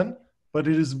person, but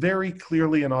it is very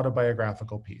clearly an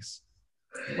autobiographical piece.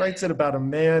 He writes it about a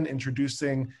man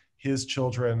introducing his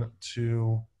children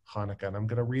to Hanukkah. And I'm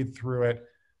going to read through it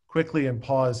quickly and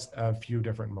pause a few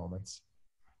different moments.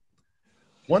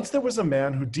 Once there was a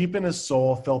man who deep in his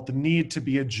soul felt the need to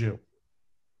be a Jew.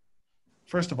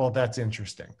 First of all, that's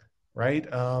interesting, right?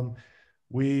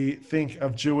 We think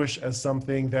of Jewish as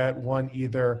something that one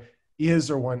either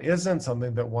is or one isn't,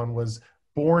 something that one was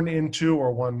born into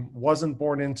or one wasn't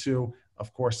born into.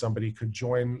 Of course, somebody could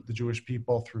join the Jewish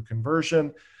people through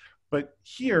conversion. But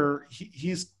here,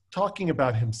 he's talking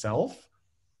about himself.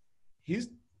 He's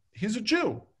a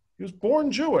Jew. He was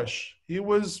born Jewish. He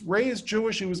was raised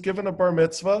Jewish. He was given a bar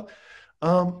mitzvah.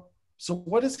 So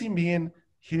what does he mean?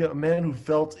 A man who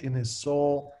felt in his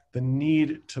soul the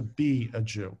need to be a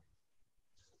Jew.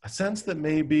 A sense that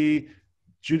maybe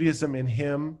Judaism in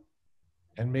him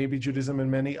and maybe Judaism in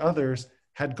many others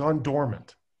had gone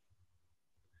dormant.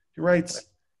 He writes,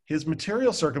 his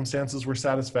material circumstances were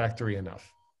satisfactory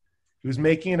enough. He was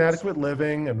making an adequate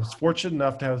living and was fortunate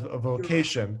enough to have a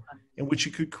vocation in which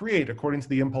he could create according to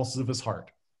the impulses of his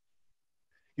heart.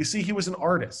 You see, he was an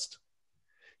artist.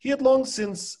 He had long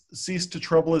since ceased to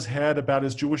trouble his head about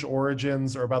his Jewish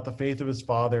origins or about the faith of his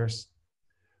fathers,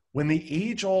 when the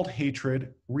age-old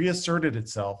hatred reasserted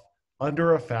itself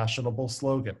under a fashionable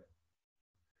slogan.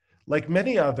 Like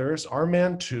many others, our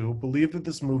man too believed that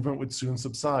this movement would soon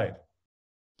subside.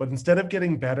 But instead of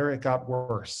getting better, it got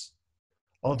worse.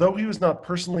 Although he was not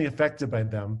personally affected by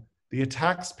them, the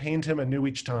attacks pained him anew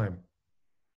each time.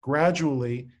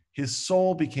 Gradually, his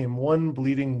soul became one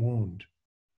bleeding wound.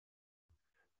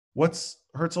 What's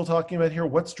Herzl talking about here?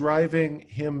 What's driving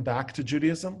him back to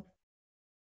Judaism?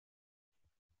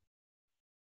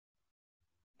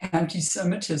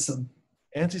 Anti-Semitism.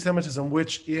 Anti-Semitism,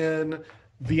 which in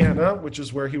Vienna, which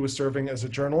is where he was serving as a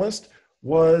journalist,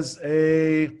 was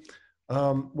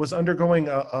undergoing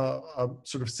a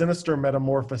sort of sinister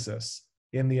metamorphosis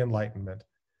in the Enlightenment.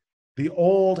 The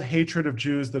old hatred of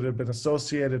Jews that had been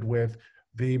associated with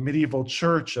the medieval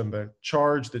church and the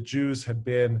charge that Jews had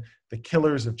been the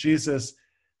killers of Jesus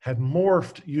had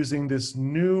morphed using this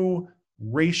new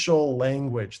racial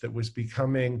language that was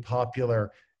becoming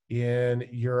popular in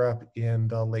Europe in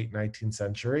the late 19th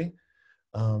century.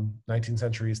 19th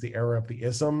century is the era of the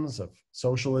isms of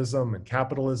socialism and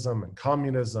capitalism and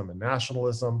communism and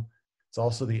nationalism. It's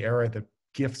also the era that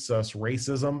gifts us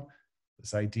racism,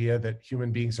 this idea that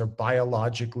human beings are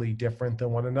biologically different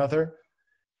than one another.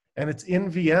 And it's in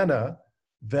Vienna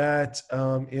that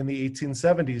in the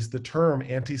 1870s, the term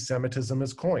anti-Semitism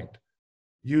is coined,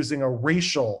 using a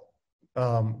racial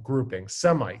grouping,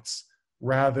 Semites,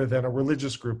 rather than a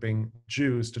religious grouping,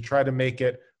 Jews, to try to make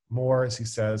it more, as he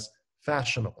says,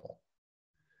 fashionable.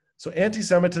 So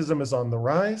anti-Semitism is on the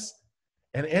rise,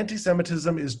 and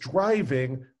anti-Semitism is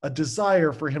driving a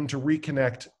desire for him to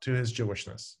reconnect to his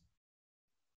Jewishness.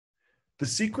 The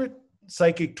secret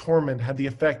psychic torment had the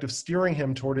effect of steering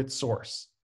him toward its source,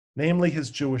 namely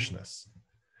his Jewishness,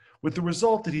 with the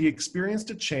result that he experienced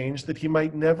a change that he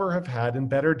might never have had in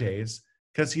better days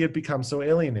because he had become so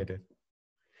alienated.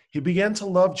 He began to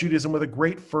love Judaism with a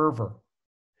great fervor.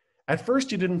 At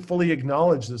first, he didn't fully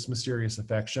acknowledge this mysterious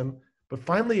affection, but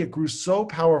finally it grew so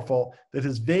powerful that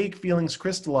his vague feelings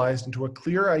crystallized into a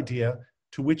clear idea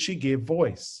to which he gave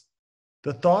voice.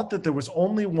 The thought that there was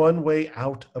only one way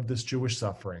out of this Jewish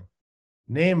suffering,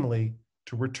 namely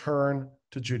to return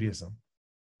to Judaism.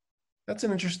 That's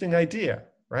an interesting idea,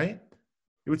 right?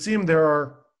 It would seem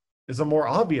there is a more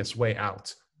obvious way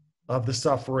out of the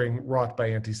suffering wrought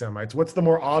by anti-Semites. What's the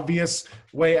more obvious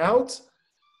way out?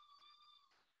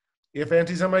 If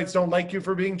anti-Semites don't like you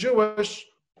for being Jewish,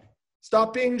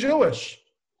 stop being Jewish.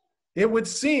 It would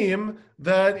seem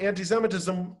that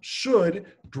anti-Semitism should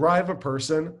drive a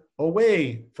person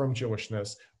away from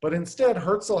Jewishness. But instead,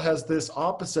 Herzl has this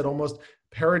opposite, almost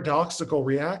paradoxical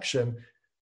reaction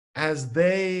as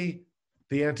the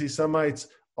anti-Semites,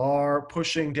 are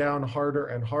pushing down harder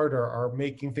and harder, are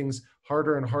making things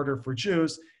harder and harder for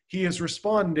Jews. He is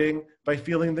responding by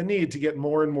feeling the need to get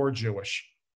more and more Jewish.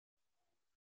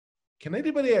 Can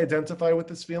anybody identify with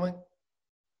this feeling?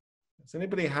 Has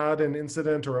anybody had an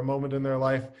incident or a moment in their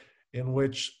life in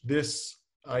which this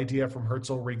idea from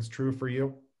Herzl rings true for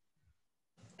you?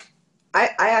 I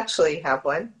actually have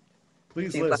one.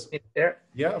 Please, Liz.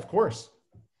 Yeah, of course.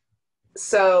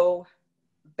 So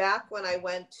back when I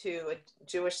went to a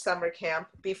Jewish summer camp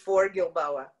before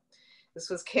Gilboa, this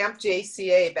was Camp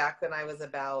JCA back when I was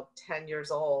about 10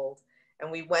 years old.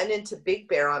 And we went into Big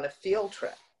Bear on a field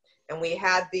trip. And we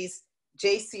had these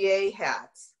JCA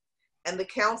hats. And the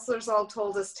counselors all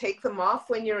told us, take them off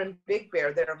when you're in Big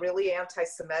Bear. They're really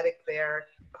anti-Semitic. They're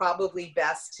probably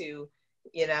best to,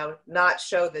 not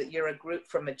show that you're a group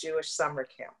from a Jewish summer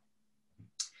camp.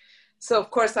 So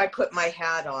of course I put my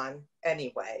hat on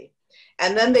anyway.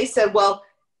 And then they said, well,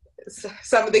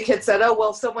 some of the kids said, oh,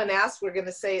 well, if someone asked, we're going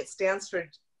to say it stands for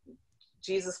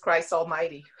Jesus Christ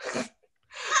Almighty.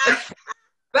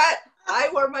 But I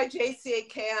wore my JCA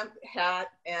camp hat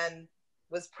and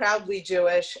was proudly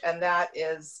Jewish. And that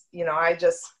is, I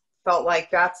just felt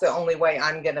like that's the only way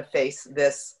I'm going to face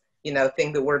this,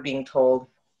 thing that we're being told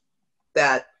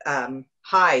that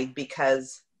hide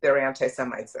because they're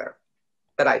anti-Semites there.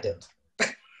 But I didn't.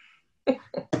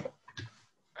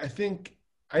 I think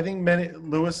many,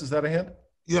 Louis, is that a hand?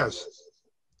 Yes.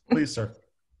 Please, sir.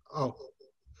 Oh,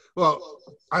 well,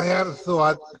 I had a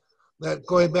thought that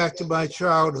going back to my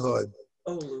childhood,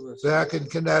 back in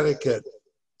Connecticut,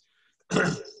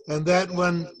 and that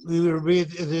when we were in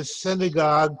this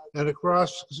synagogue and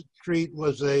across the street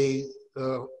was a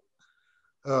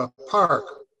park,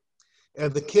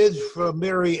 and the kids from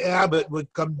Mary Abbott would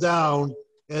come down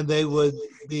and they were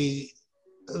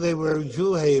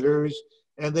Jew haters,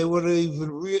 and they would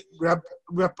even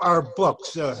rep our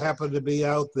books that happened to be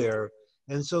out there.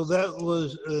 And so that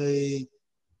was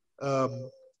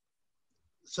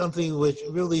something which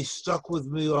really stuck with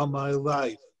me all my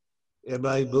life. And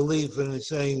my belief in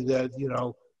saying that,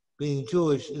 being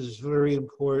Jewish is very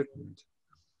important.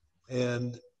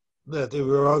 And that there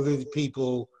were other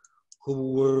people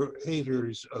who were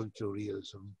haters of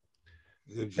Judaism.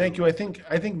 Thank you. I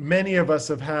think many of us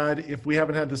have had, if we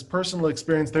haven't had this personal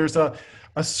experience, there's a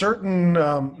certain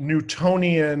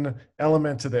Newtonian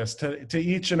element to this. To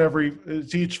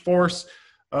each force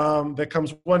that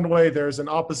comes one way, there's an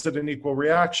opposite and equal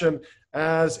reaction.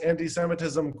 As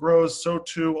anti-Semitism grows, so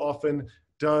too often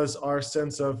does our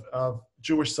sense of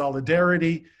Jewish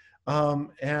solidarity.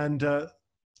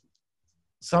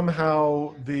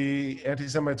 Somehow the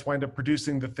anti-Semites wind up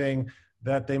producing the thing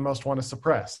that they most want to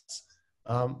suppress.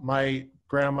 My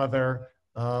grandmother,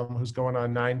 who's going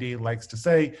on 90, likes to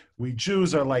say, we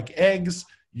Jews are like eggs.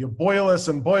 You boil us,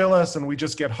 and we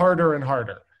just get harder and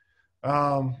harder.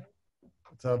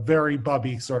 It's a very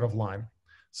Bubby sort of line.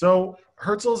 So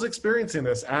Herzl is experiencing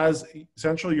this. As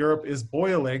Central Europe is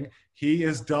boiling, he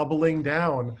is doubling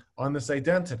down on this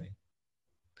identity.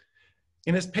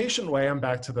 In his patient way, I'm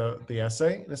back to the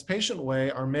essay, in his patient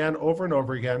way, our man over and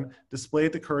over again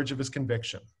displayed the courage of his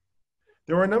conviction.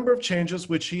 There were a number of changes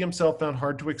which he himself found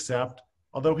hard to accept,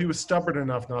 although he was stubborn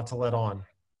enough not to let on.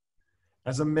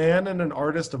 As a man and an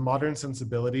artist of modern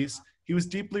sensibilities, he was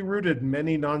deeply rooted in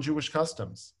many non-Jewish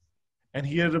customs, and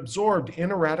he had absorbed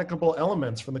ineradicable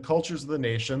elements from the cultures of the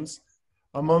nations,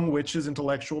 among which his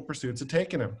intellectual pursuits had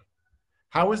taken him.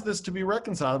 How is this to be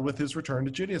reconciled with his return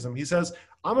to Judaism? He says,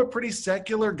 I'm a pretty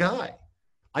secular guy.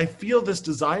 I feel this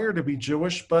desire to be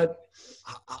Jewish, but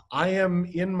I am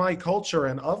in my culture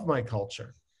and of my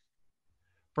culture.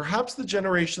 Perhaps the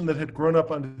generation that had grown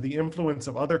up under the influence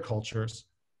of other cultures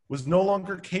was no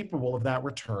longer capable of that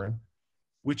return,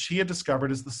 which he had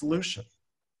discovered as the solution.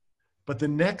 But the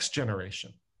next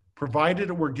generation, provided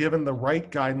it were given the right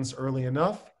guidance early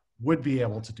enough, would be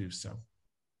able to do so.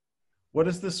 What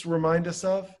does this remind us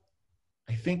of?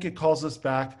 I think it calls us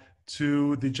back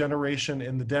to the generation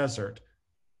in the desert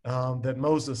that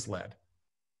Moses led.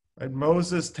 Right?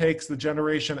 Moses takes the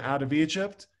generation out of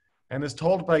Egypt and is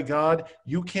told by God,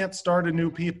 you can't start a new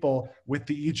people with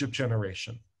the Egypt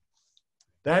generation.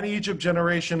 That Egypt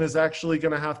generation is actually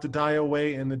going to have to die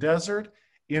away in the desert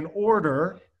in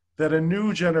order that a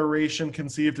new generation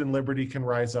conceived in liberty can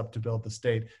rise up to build the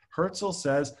state. Herzl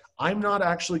says, I'm not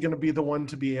actually going to be the one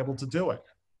to be able to do it.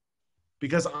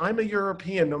 Because I'm a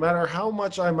European, no matter how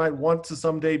much I might want to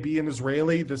someday be an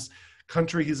Israeli, this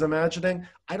country he's imagining,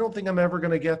 I don't think I'm ever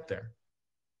going to get there.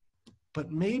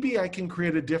 But maybe I can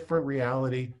create a different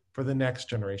reality for the next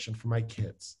generation, for my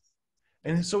kids.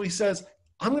 And so he says,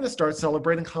 I'm going to start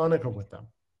celebrating Hanukkah with them.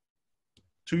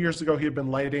 2 years ago, he had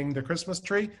been lighting the Christmas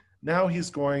tree. Now he's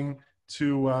going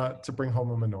to bring home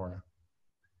a menorah.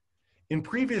 In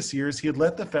previous years, he had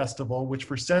let the festival, which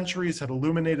for centuries had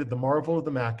illuminated the marvel of the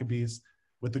Maccabees,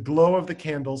 with the glow of the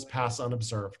candles pass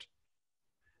unobserved.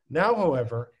 Now,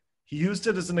 however, he used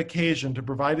it as an occasion to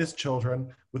provide his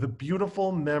children with a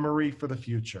beautiful memory for the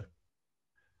future.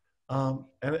 An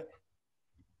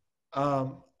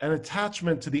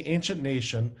attachment to the ancient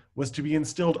nation was to be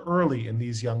instilled early in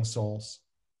these young souls.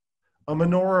 A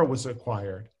menorah was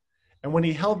acquired, and when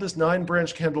he held this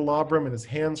 9-branch candelabrum in his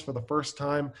hands for the first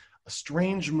time, a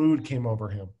strange mood came over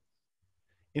him.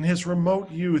 In his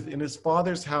remote youth, in his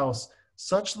father's house,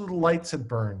 such little lights had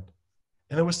burned,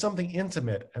 and there was something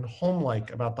intimate and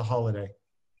homelike about the holiday.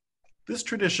 This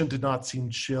tradition did not seem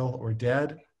chill or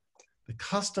dead. The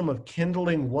custom of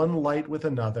kindling one light with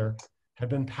another had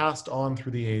been passed on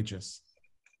through the ages.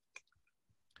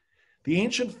 The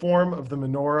ancient form of the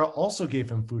menorah also gave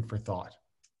him food for thought.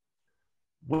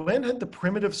 When had the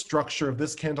primitive structure of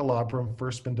this candelabrum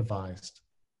first been devised?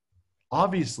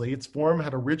 Obviously, its form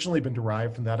had originally been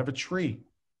derived from that of a tree.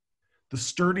 The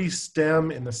sturdy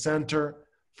stem in the center,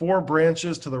 4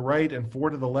 branches to the right and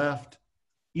 4 to the left,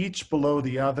 each below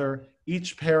the other,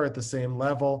 each pair at the same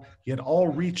level, yet all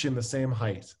reaching the same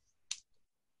height.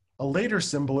 A later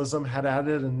symbolism had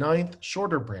added a 9th,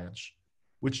 shorter branch,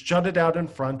 which jutted out in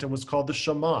front and was called the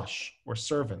shamash, or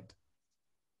servant.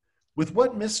 With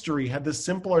what mystery had this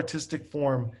simple artistic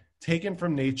form taken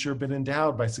from nature been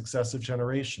endowed by successive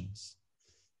generations?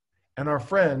 And our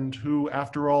friend, who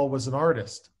after all was an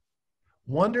artist,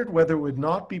 wondered whether it would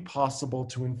not be possible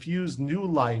to infuse new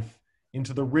life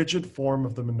into the rigid form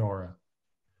of the menorah,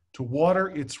 to water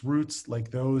its roots like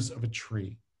those of a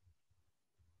tree.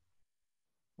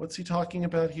 What's he talking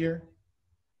about here?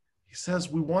 He says,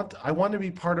 I want to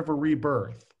be part of a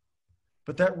rebirth,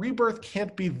 but that rebirth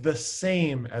can't be the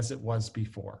same as it was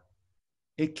before.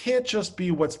 It can't just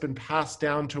be what's been passed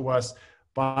down to us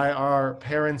by our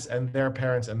parents and their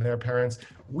parents and their parents.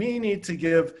 We need to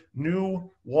give new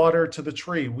water to the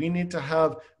tree. We need to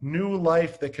have new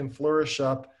life that can flourish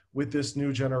up with this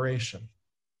new generation.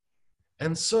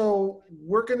 And so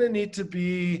we're going to need to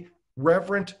be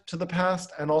reverent to the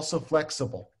past and also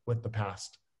flexible with the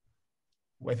past.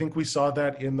 I think we saw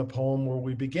that in the poem where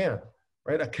we began,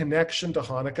 right? A connection to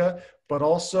Hanukkah, but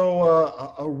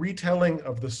also a retelling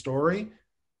of the story,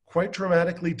 quite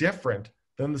dramatically different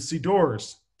than the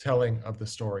Sidur's telling of the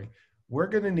story. We're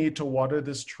going to need to water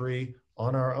this tree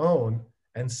on our own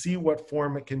and see what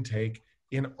form it can take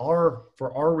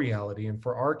for our reality and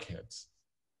for our kids.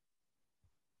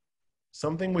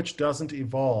 Something which doesn't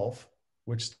evolve,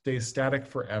 which stays static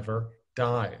forever,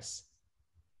 dies.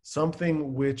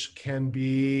 Something which can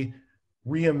be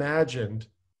reimagined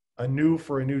anew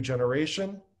for a new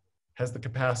generation has the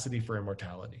capacity for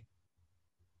immortality.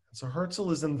 So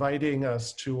Herzl is inviting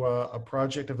us to a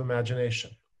project of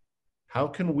imagination. How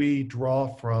can we draw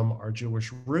from our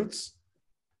Jewish roots,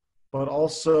 but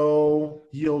also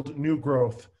yield new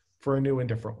growth for a new and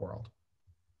different world?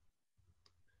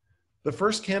 The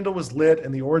first candle was lit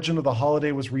and the origin of the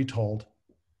holiday was retold.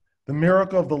 The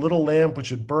miracle of the little lamp which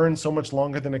had burned so much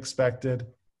longer than expected,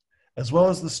 as well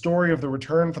as the story of the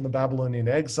return from the Babylonian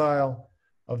exile,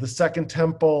 of the second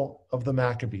temple, of the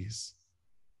Maccabees.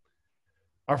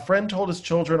 Our friend told his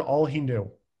children all he knew.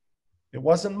 It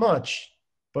wasn't much,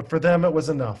 but for them it was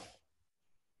enough.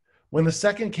 When the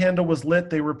second candle was lit,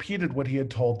 they repeated what he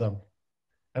had told them.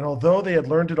 And although they had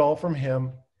learned it all from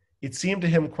him, it seemed to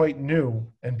him quite new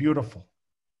and beautiful.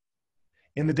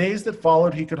 In the days that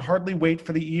followed, he could hardly wait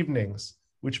for the evenings,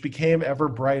 which became ever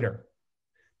brighter.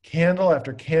 Candle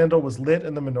after candle was lit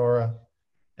in the menorah,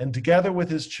 and together with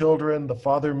his children, the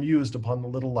father mused upon the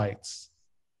little lights.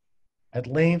 At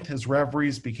length, his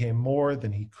reveries became more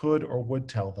than he could or would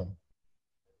tell them,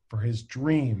 for his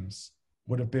dreams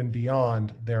would have been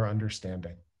beyond their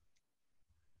understanding.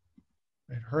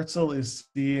 Herzl is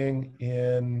seeing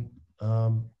in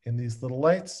these little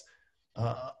lights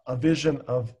a vision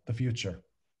of the future.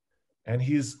 And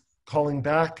he's calling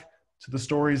back to the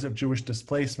stories of Jewish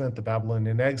displacement, the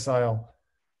Babylonian exile,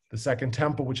 the second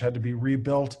temple, which had to be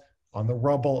rebuilt on the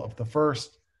rubble of the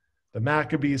first, the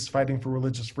Maccabees fighting for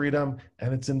religious freedom,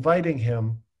 and it's inviting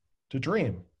him to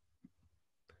dream.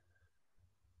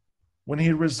 When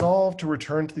he resolved to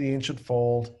return to the ancient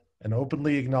fold and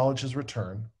openly acknowledge his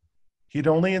return, he had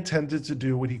only intended to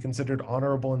do what he considered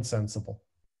honorable and sensible.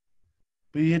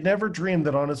 But he had never dreamed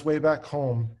that on his way back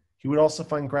home, he would also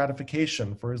find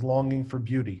gratification for his longing for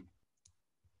beauty.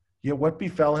 Yet what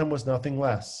befell him was nothing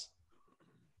less.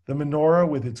 The menorah,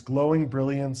 with its glowing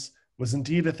brilliance, was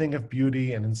indeed a thing of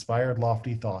beauty and inspired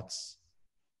lofty thoughts.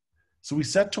 So he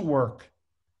set to work,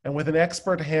 and with an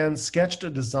expert hand sketched a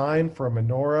design for a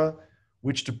menorah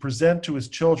which to present to his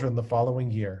children the following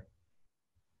year.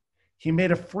 He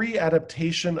made a free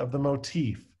adaptation of the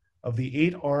motif of the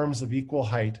 8 arms of equal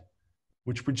height,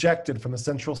 which projected from the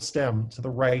central stem to the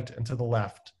right and to the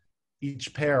left,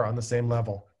 each pair on the same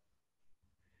level.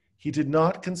 He did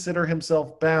not consider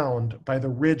himself bound by the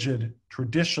rigid,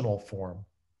 traditional form,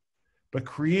 but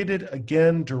created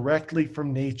again directly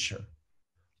from nature,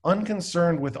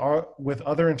 unconcerned with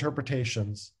other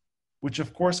interpretations, which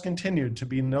of course continued to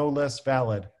be no less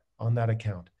valid on that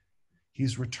account.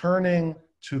 He's returning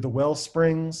to the well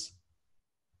springs,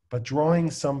 but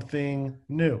drawing something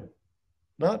new,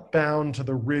 not bound to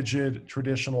the rigid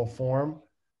traditional form,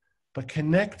 but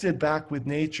connected back with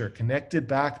nature, connected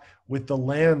back with the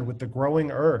land, with the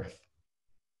growing earth,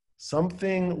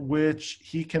 something which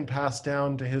he can pass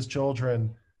down to his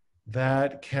children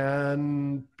that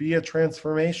can be a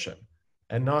transformation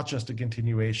and not just a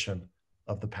continuation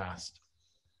of the past.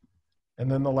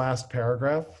 And then the last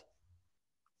paragraph.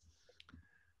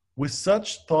 With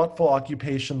such thoughtful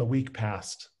occupation the week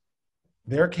passed.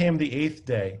 There came the 8th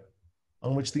day,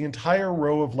 on which the entire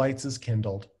row of lights is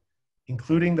kindled,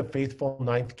 including the faithful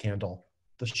 9th candle,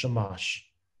 the shamash,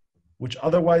 which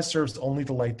otherwise serves only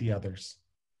to light the others.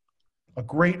 A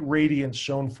great radiance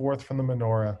shone forth from the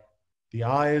menorah. The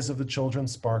eyes of the children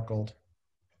sparkled.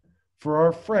 For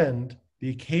our friend, the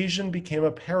occasion became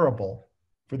a parable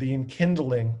for the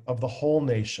enkindling of the whole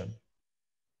nation.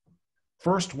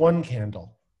 First 1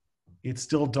 candle. It's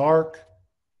still dark,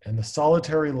 and the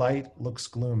solitary light looks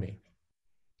gloomy.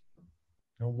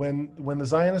 When the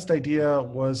Zionist idea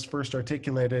was first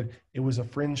articulated, it was a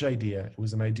fringe idea. It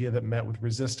was an idea that met with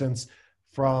resistance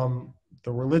from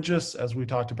the religious, as we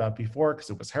talked about before, because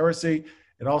it was heresy.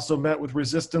 It also met with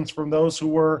resistance from those who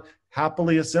were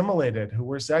happily assimilated, who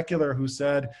were secular, who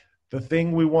said, the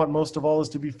thing we want most of all is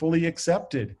to be fully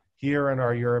accepted here in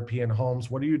our European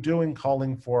homes. What are you doing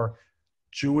calling for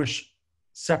Jewish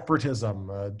separatism,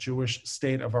 a Jewish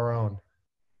state of our own?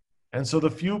 And so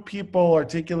the few people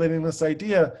articulating this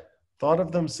idea thought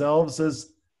of themselves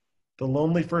as the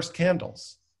lonely first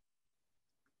candles,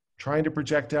 trying to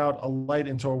project out a light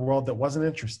into a world that wasn't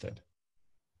interested.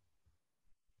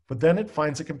 But then it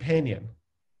finds a companion,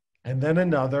 and then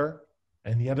another,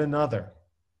 and yet another.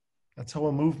 That's how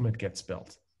a movement gets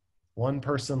built, one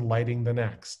person lighting the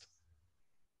next.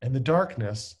 And the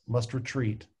darkness must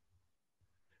retreat.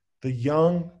 The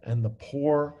young and the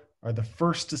poor are the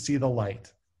first to see the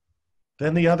light.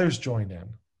 Then the others join in.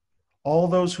 All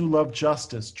those who love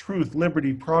justice, truth,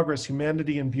 liberty, progress,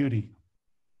 humanity, and beauty.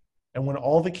 And when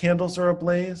all the candles are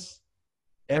ablaze,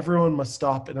 everyone must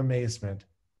stop in amazement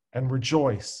and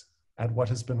rejoice at what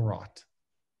has been wrought.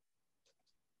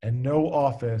 And no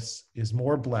office is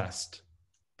more blessed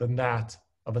than that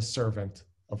of a servant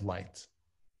of light.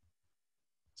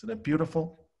 Isn't it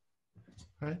beautiful?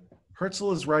 Right?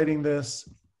 Herzl is writing this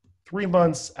 3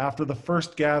 months after the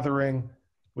first gathering,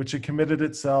 which had committed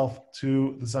itself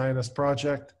to the Zionist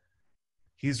project.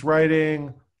 He's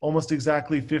writing almost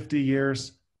exactly 50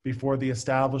 years before the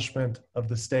establishment of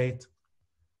the state.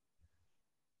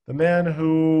 The man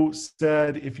who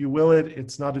said, if you will it,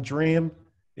 it's not a dream,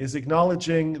 is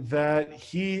acknowledging that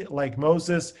he, like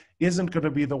Moses, isn't going to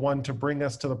be the one to bring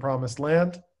us to the promised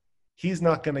land. He's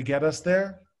not going to get us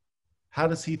there. How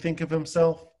does he think of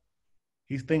himself?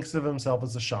 He thinks of himself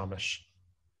as a shamash,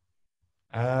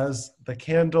 as the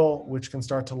candle which can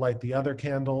start to light the other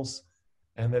candles,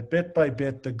 and that bit by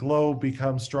bit the glow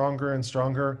becomes stronger and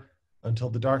stronger until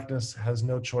the darkness has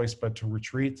no choice but to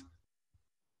retreat.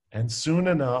 And soon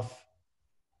enough,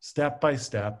 step by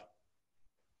step,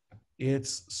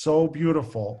 it's so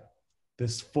beautiful,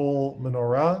 this full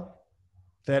menorah,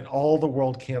 that all the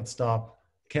world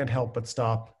can't help but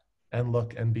stop and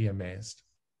look and be amazed.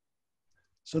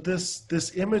 So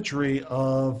this imagery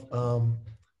of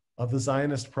the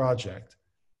Zionist project,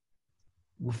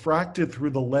 refracted through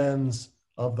the lens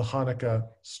of the Hanukkah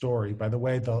story. By the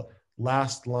way, the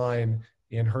last line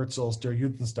in Herzl's Der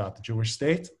Judenstaat, the Jewish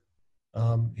state,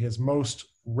 his most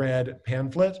read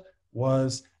pamphlet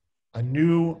was a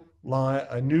new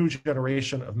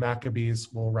generation of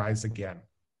Maccabees will rise again.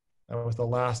 That was the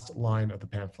last line of the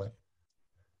pamphlet.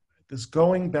 This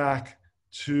going back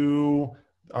to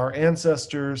our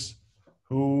ancestors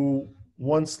who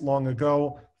once long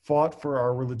ago fought for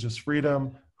our religious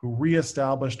freedom, who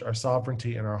reestablished our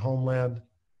sovereignty in our homeland,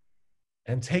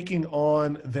 and taking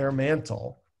on their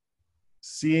mantle,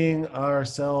 seeing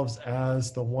ourselves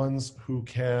as the ones who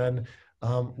can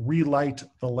relight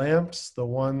the lamps, the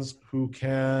ones who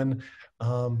can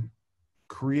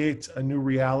create a new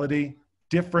reality,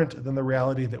 different than the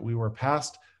reality that we were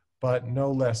past, but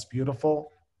no less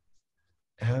beautiful.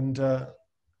 And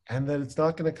that it's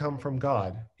not going to come from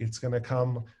God. It's going to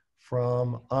come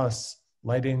from us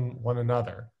lighting one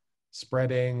another,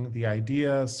 spreading the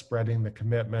ideas, spreading the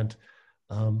commitment,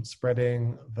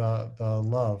 spreading the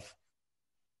love,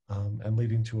 and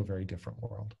leading to a very different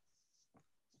world.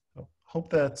 So hope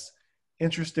that's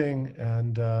interesting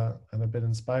and a bit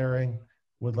inspiring.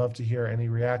 Would love to hear any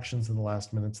reactions in the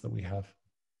last minutes that we have.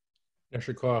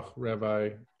 Yasher Koach, Rabbi.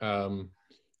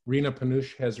 Rena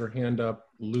Panush has her hand up.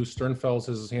 Lou Sternfels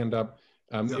has his hand up.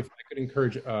 If I could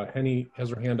encourage, Henny has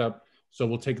her hand up. So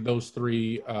we'll take those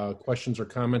three questions or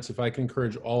comments. If I can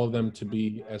encourage all of them to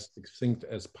be as succinct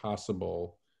as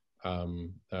possible.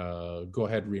 Go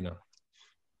ahead, Rena.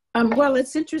 Well,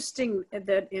 it's interesting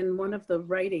that in one of the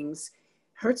writings,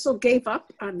 Herzl gave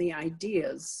up on the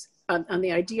ideas, on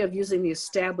the idea of using the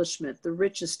establishment, the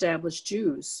rich established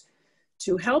Jews,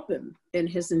 to help him in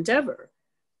his endeavor.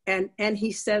 And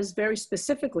he says very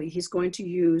specifically, he's going to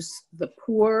use the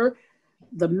poor,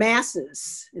 the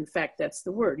masses. In fact, that's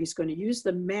the word. He's going to use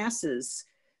the masses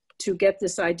to get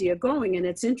this idea going. And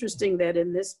it's interesting that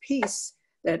in this piece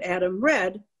that Adam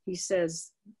read, he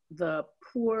says the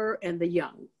poor and the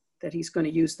young, that he's going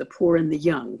to use the poor and the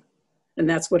young. And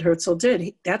that's what Herzl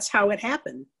did. That's how it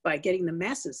happened, by getting the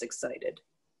masses excited.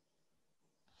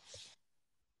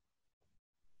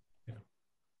 Yeah.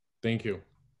 Thank you.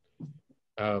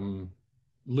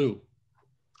 Lou.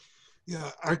 Yeah,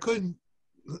 I couldn't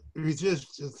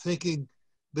resist thinking,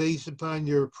 based upon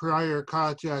your prior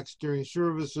contacts during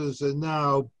services and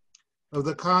now, of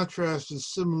the contrast and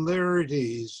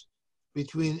similarities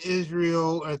between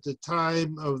Israel at the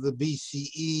time of the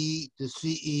BCE to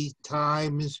CE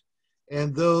times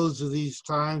and those of these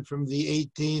times from the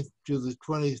 18th to the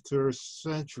 21st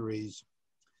centuries.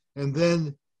 And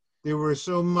then there was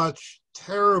so much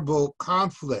terrible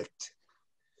conflict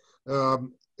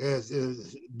as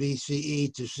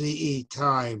BCE to CE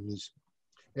times,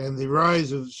 and the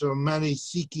rise of so many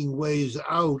seeking ways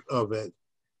out of it.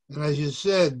 And as you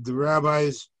said, the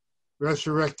rabbis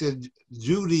resurrected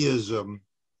Judaism.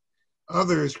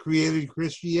 Others created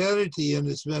Christianity in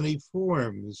its many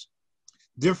forms.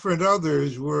 Different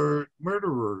others were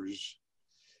murderers.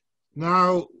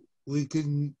 Now we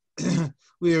can,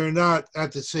 we are not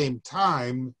at the same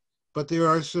time, but there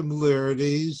are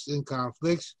similarities and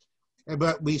conflicts.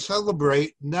 But we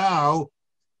celebrate now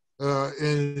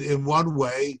in one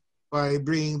way by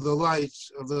bringing the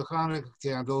lights of the Hanukkah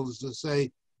candles to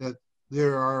say that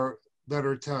there are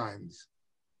better times.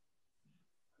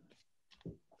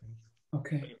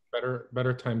 Okay.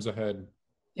 Better times ahead.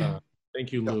 Yeah.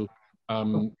 Thank you, Lou.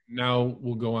 Now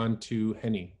we'll go on to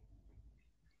Henny.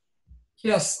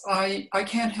 Yes, I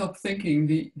can't help thinking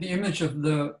the image of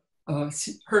the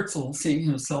Herzl seeing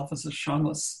himself as a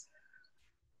shamus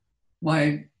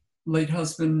My late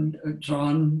husband,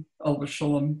 John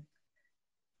Shalom,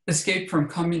 escaped from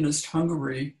communist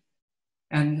Hungary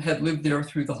and had lived there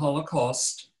through the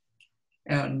Holocaust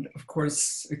and, of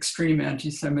course, extreme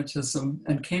anti-Semitism,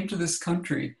 and came to this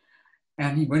country.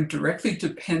 And he went directly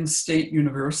to Penn State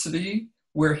University,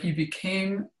 where he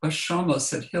became a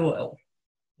shamus at Hillel.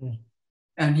 Mm.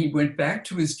 And he went back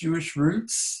to his Jewish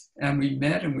roots, and we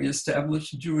met and we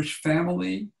established a Jewish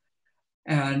family.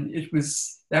 And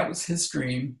that was his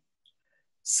dream.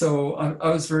 So I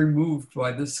was very moved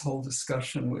by this whole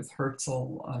discussion with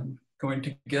Herzl. I'm going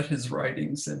to get his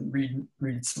writings and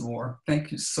read some more.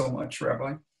 Thank you so much,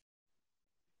 Rabbi.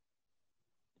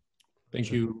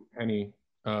 Thank you, Penny.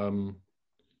 Rabbi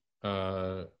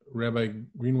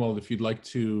Greenwald, if you'd like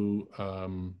to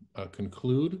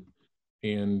conclude,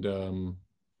 and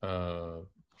I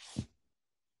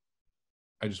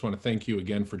just want to thank you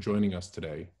again for joining us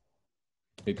today.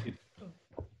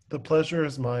 The pleasure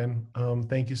is mine.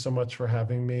 Thank you so much for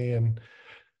having me. And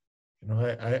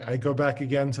I go back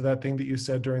again to that thing that you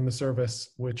said during the service,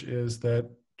 which is that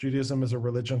Judaism is a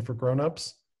religion for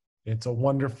grown-ups. It's a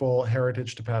wonderful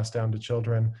heritage to pass down to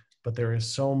children, but there is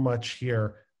so much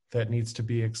here that needs to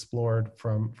be explored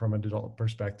from an adult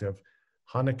perspective.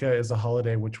 Hanukkah is a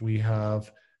holiday which we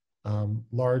have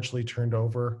largely turned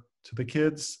over to the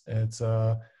kids. It's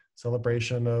a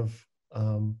celebration of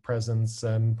presents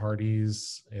and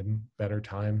parties in better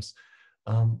times.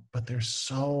 But there's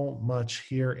so much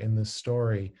here in this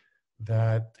story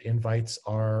that invites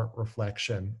our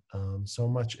reflection, so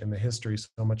much in the history,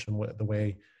 so much in the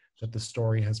way that the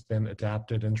story has been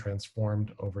adapted and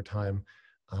transformed over time.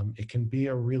 It can be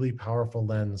a really powerful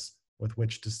lens with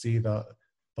which to see the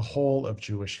whole of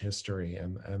Jewish history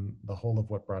and the whole of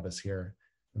what brought us here.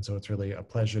 And so it's really a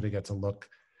pleasure to get to look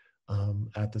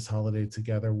at this holiday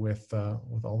together with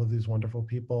all of these wonderful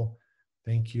people.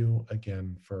 Thank you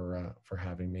again for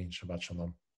having me. Shabbat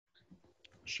Shalom.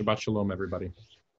 Shabbat Shalom, everybody.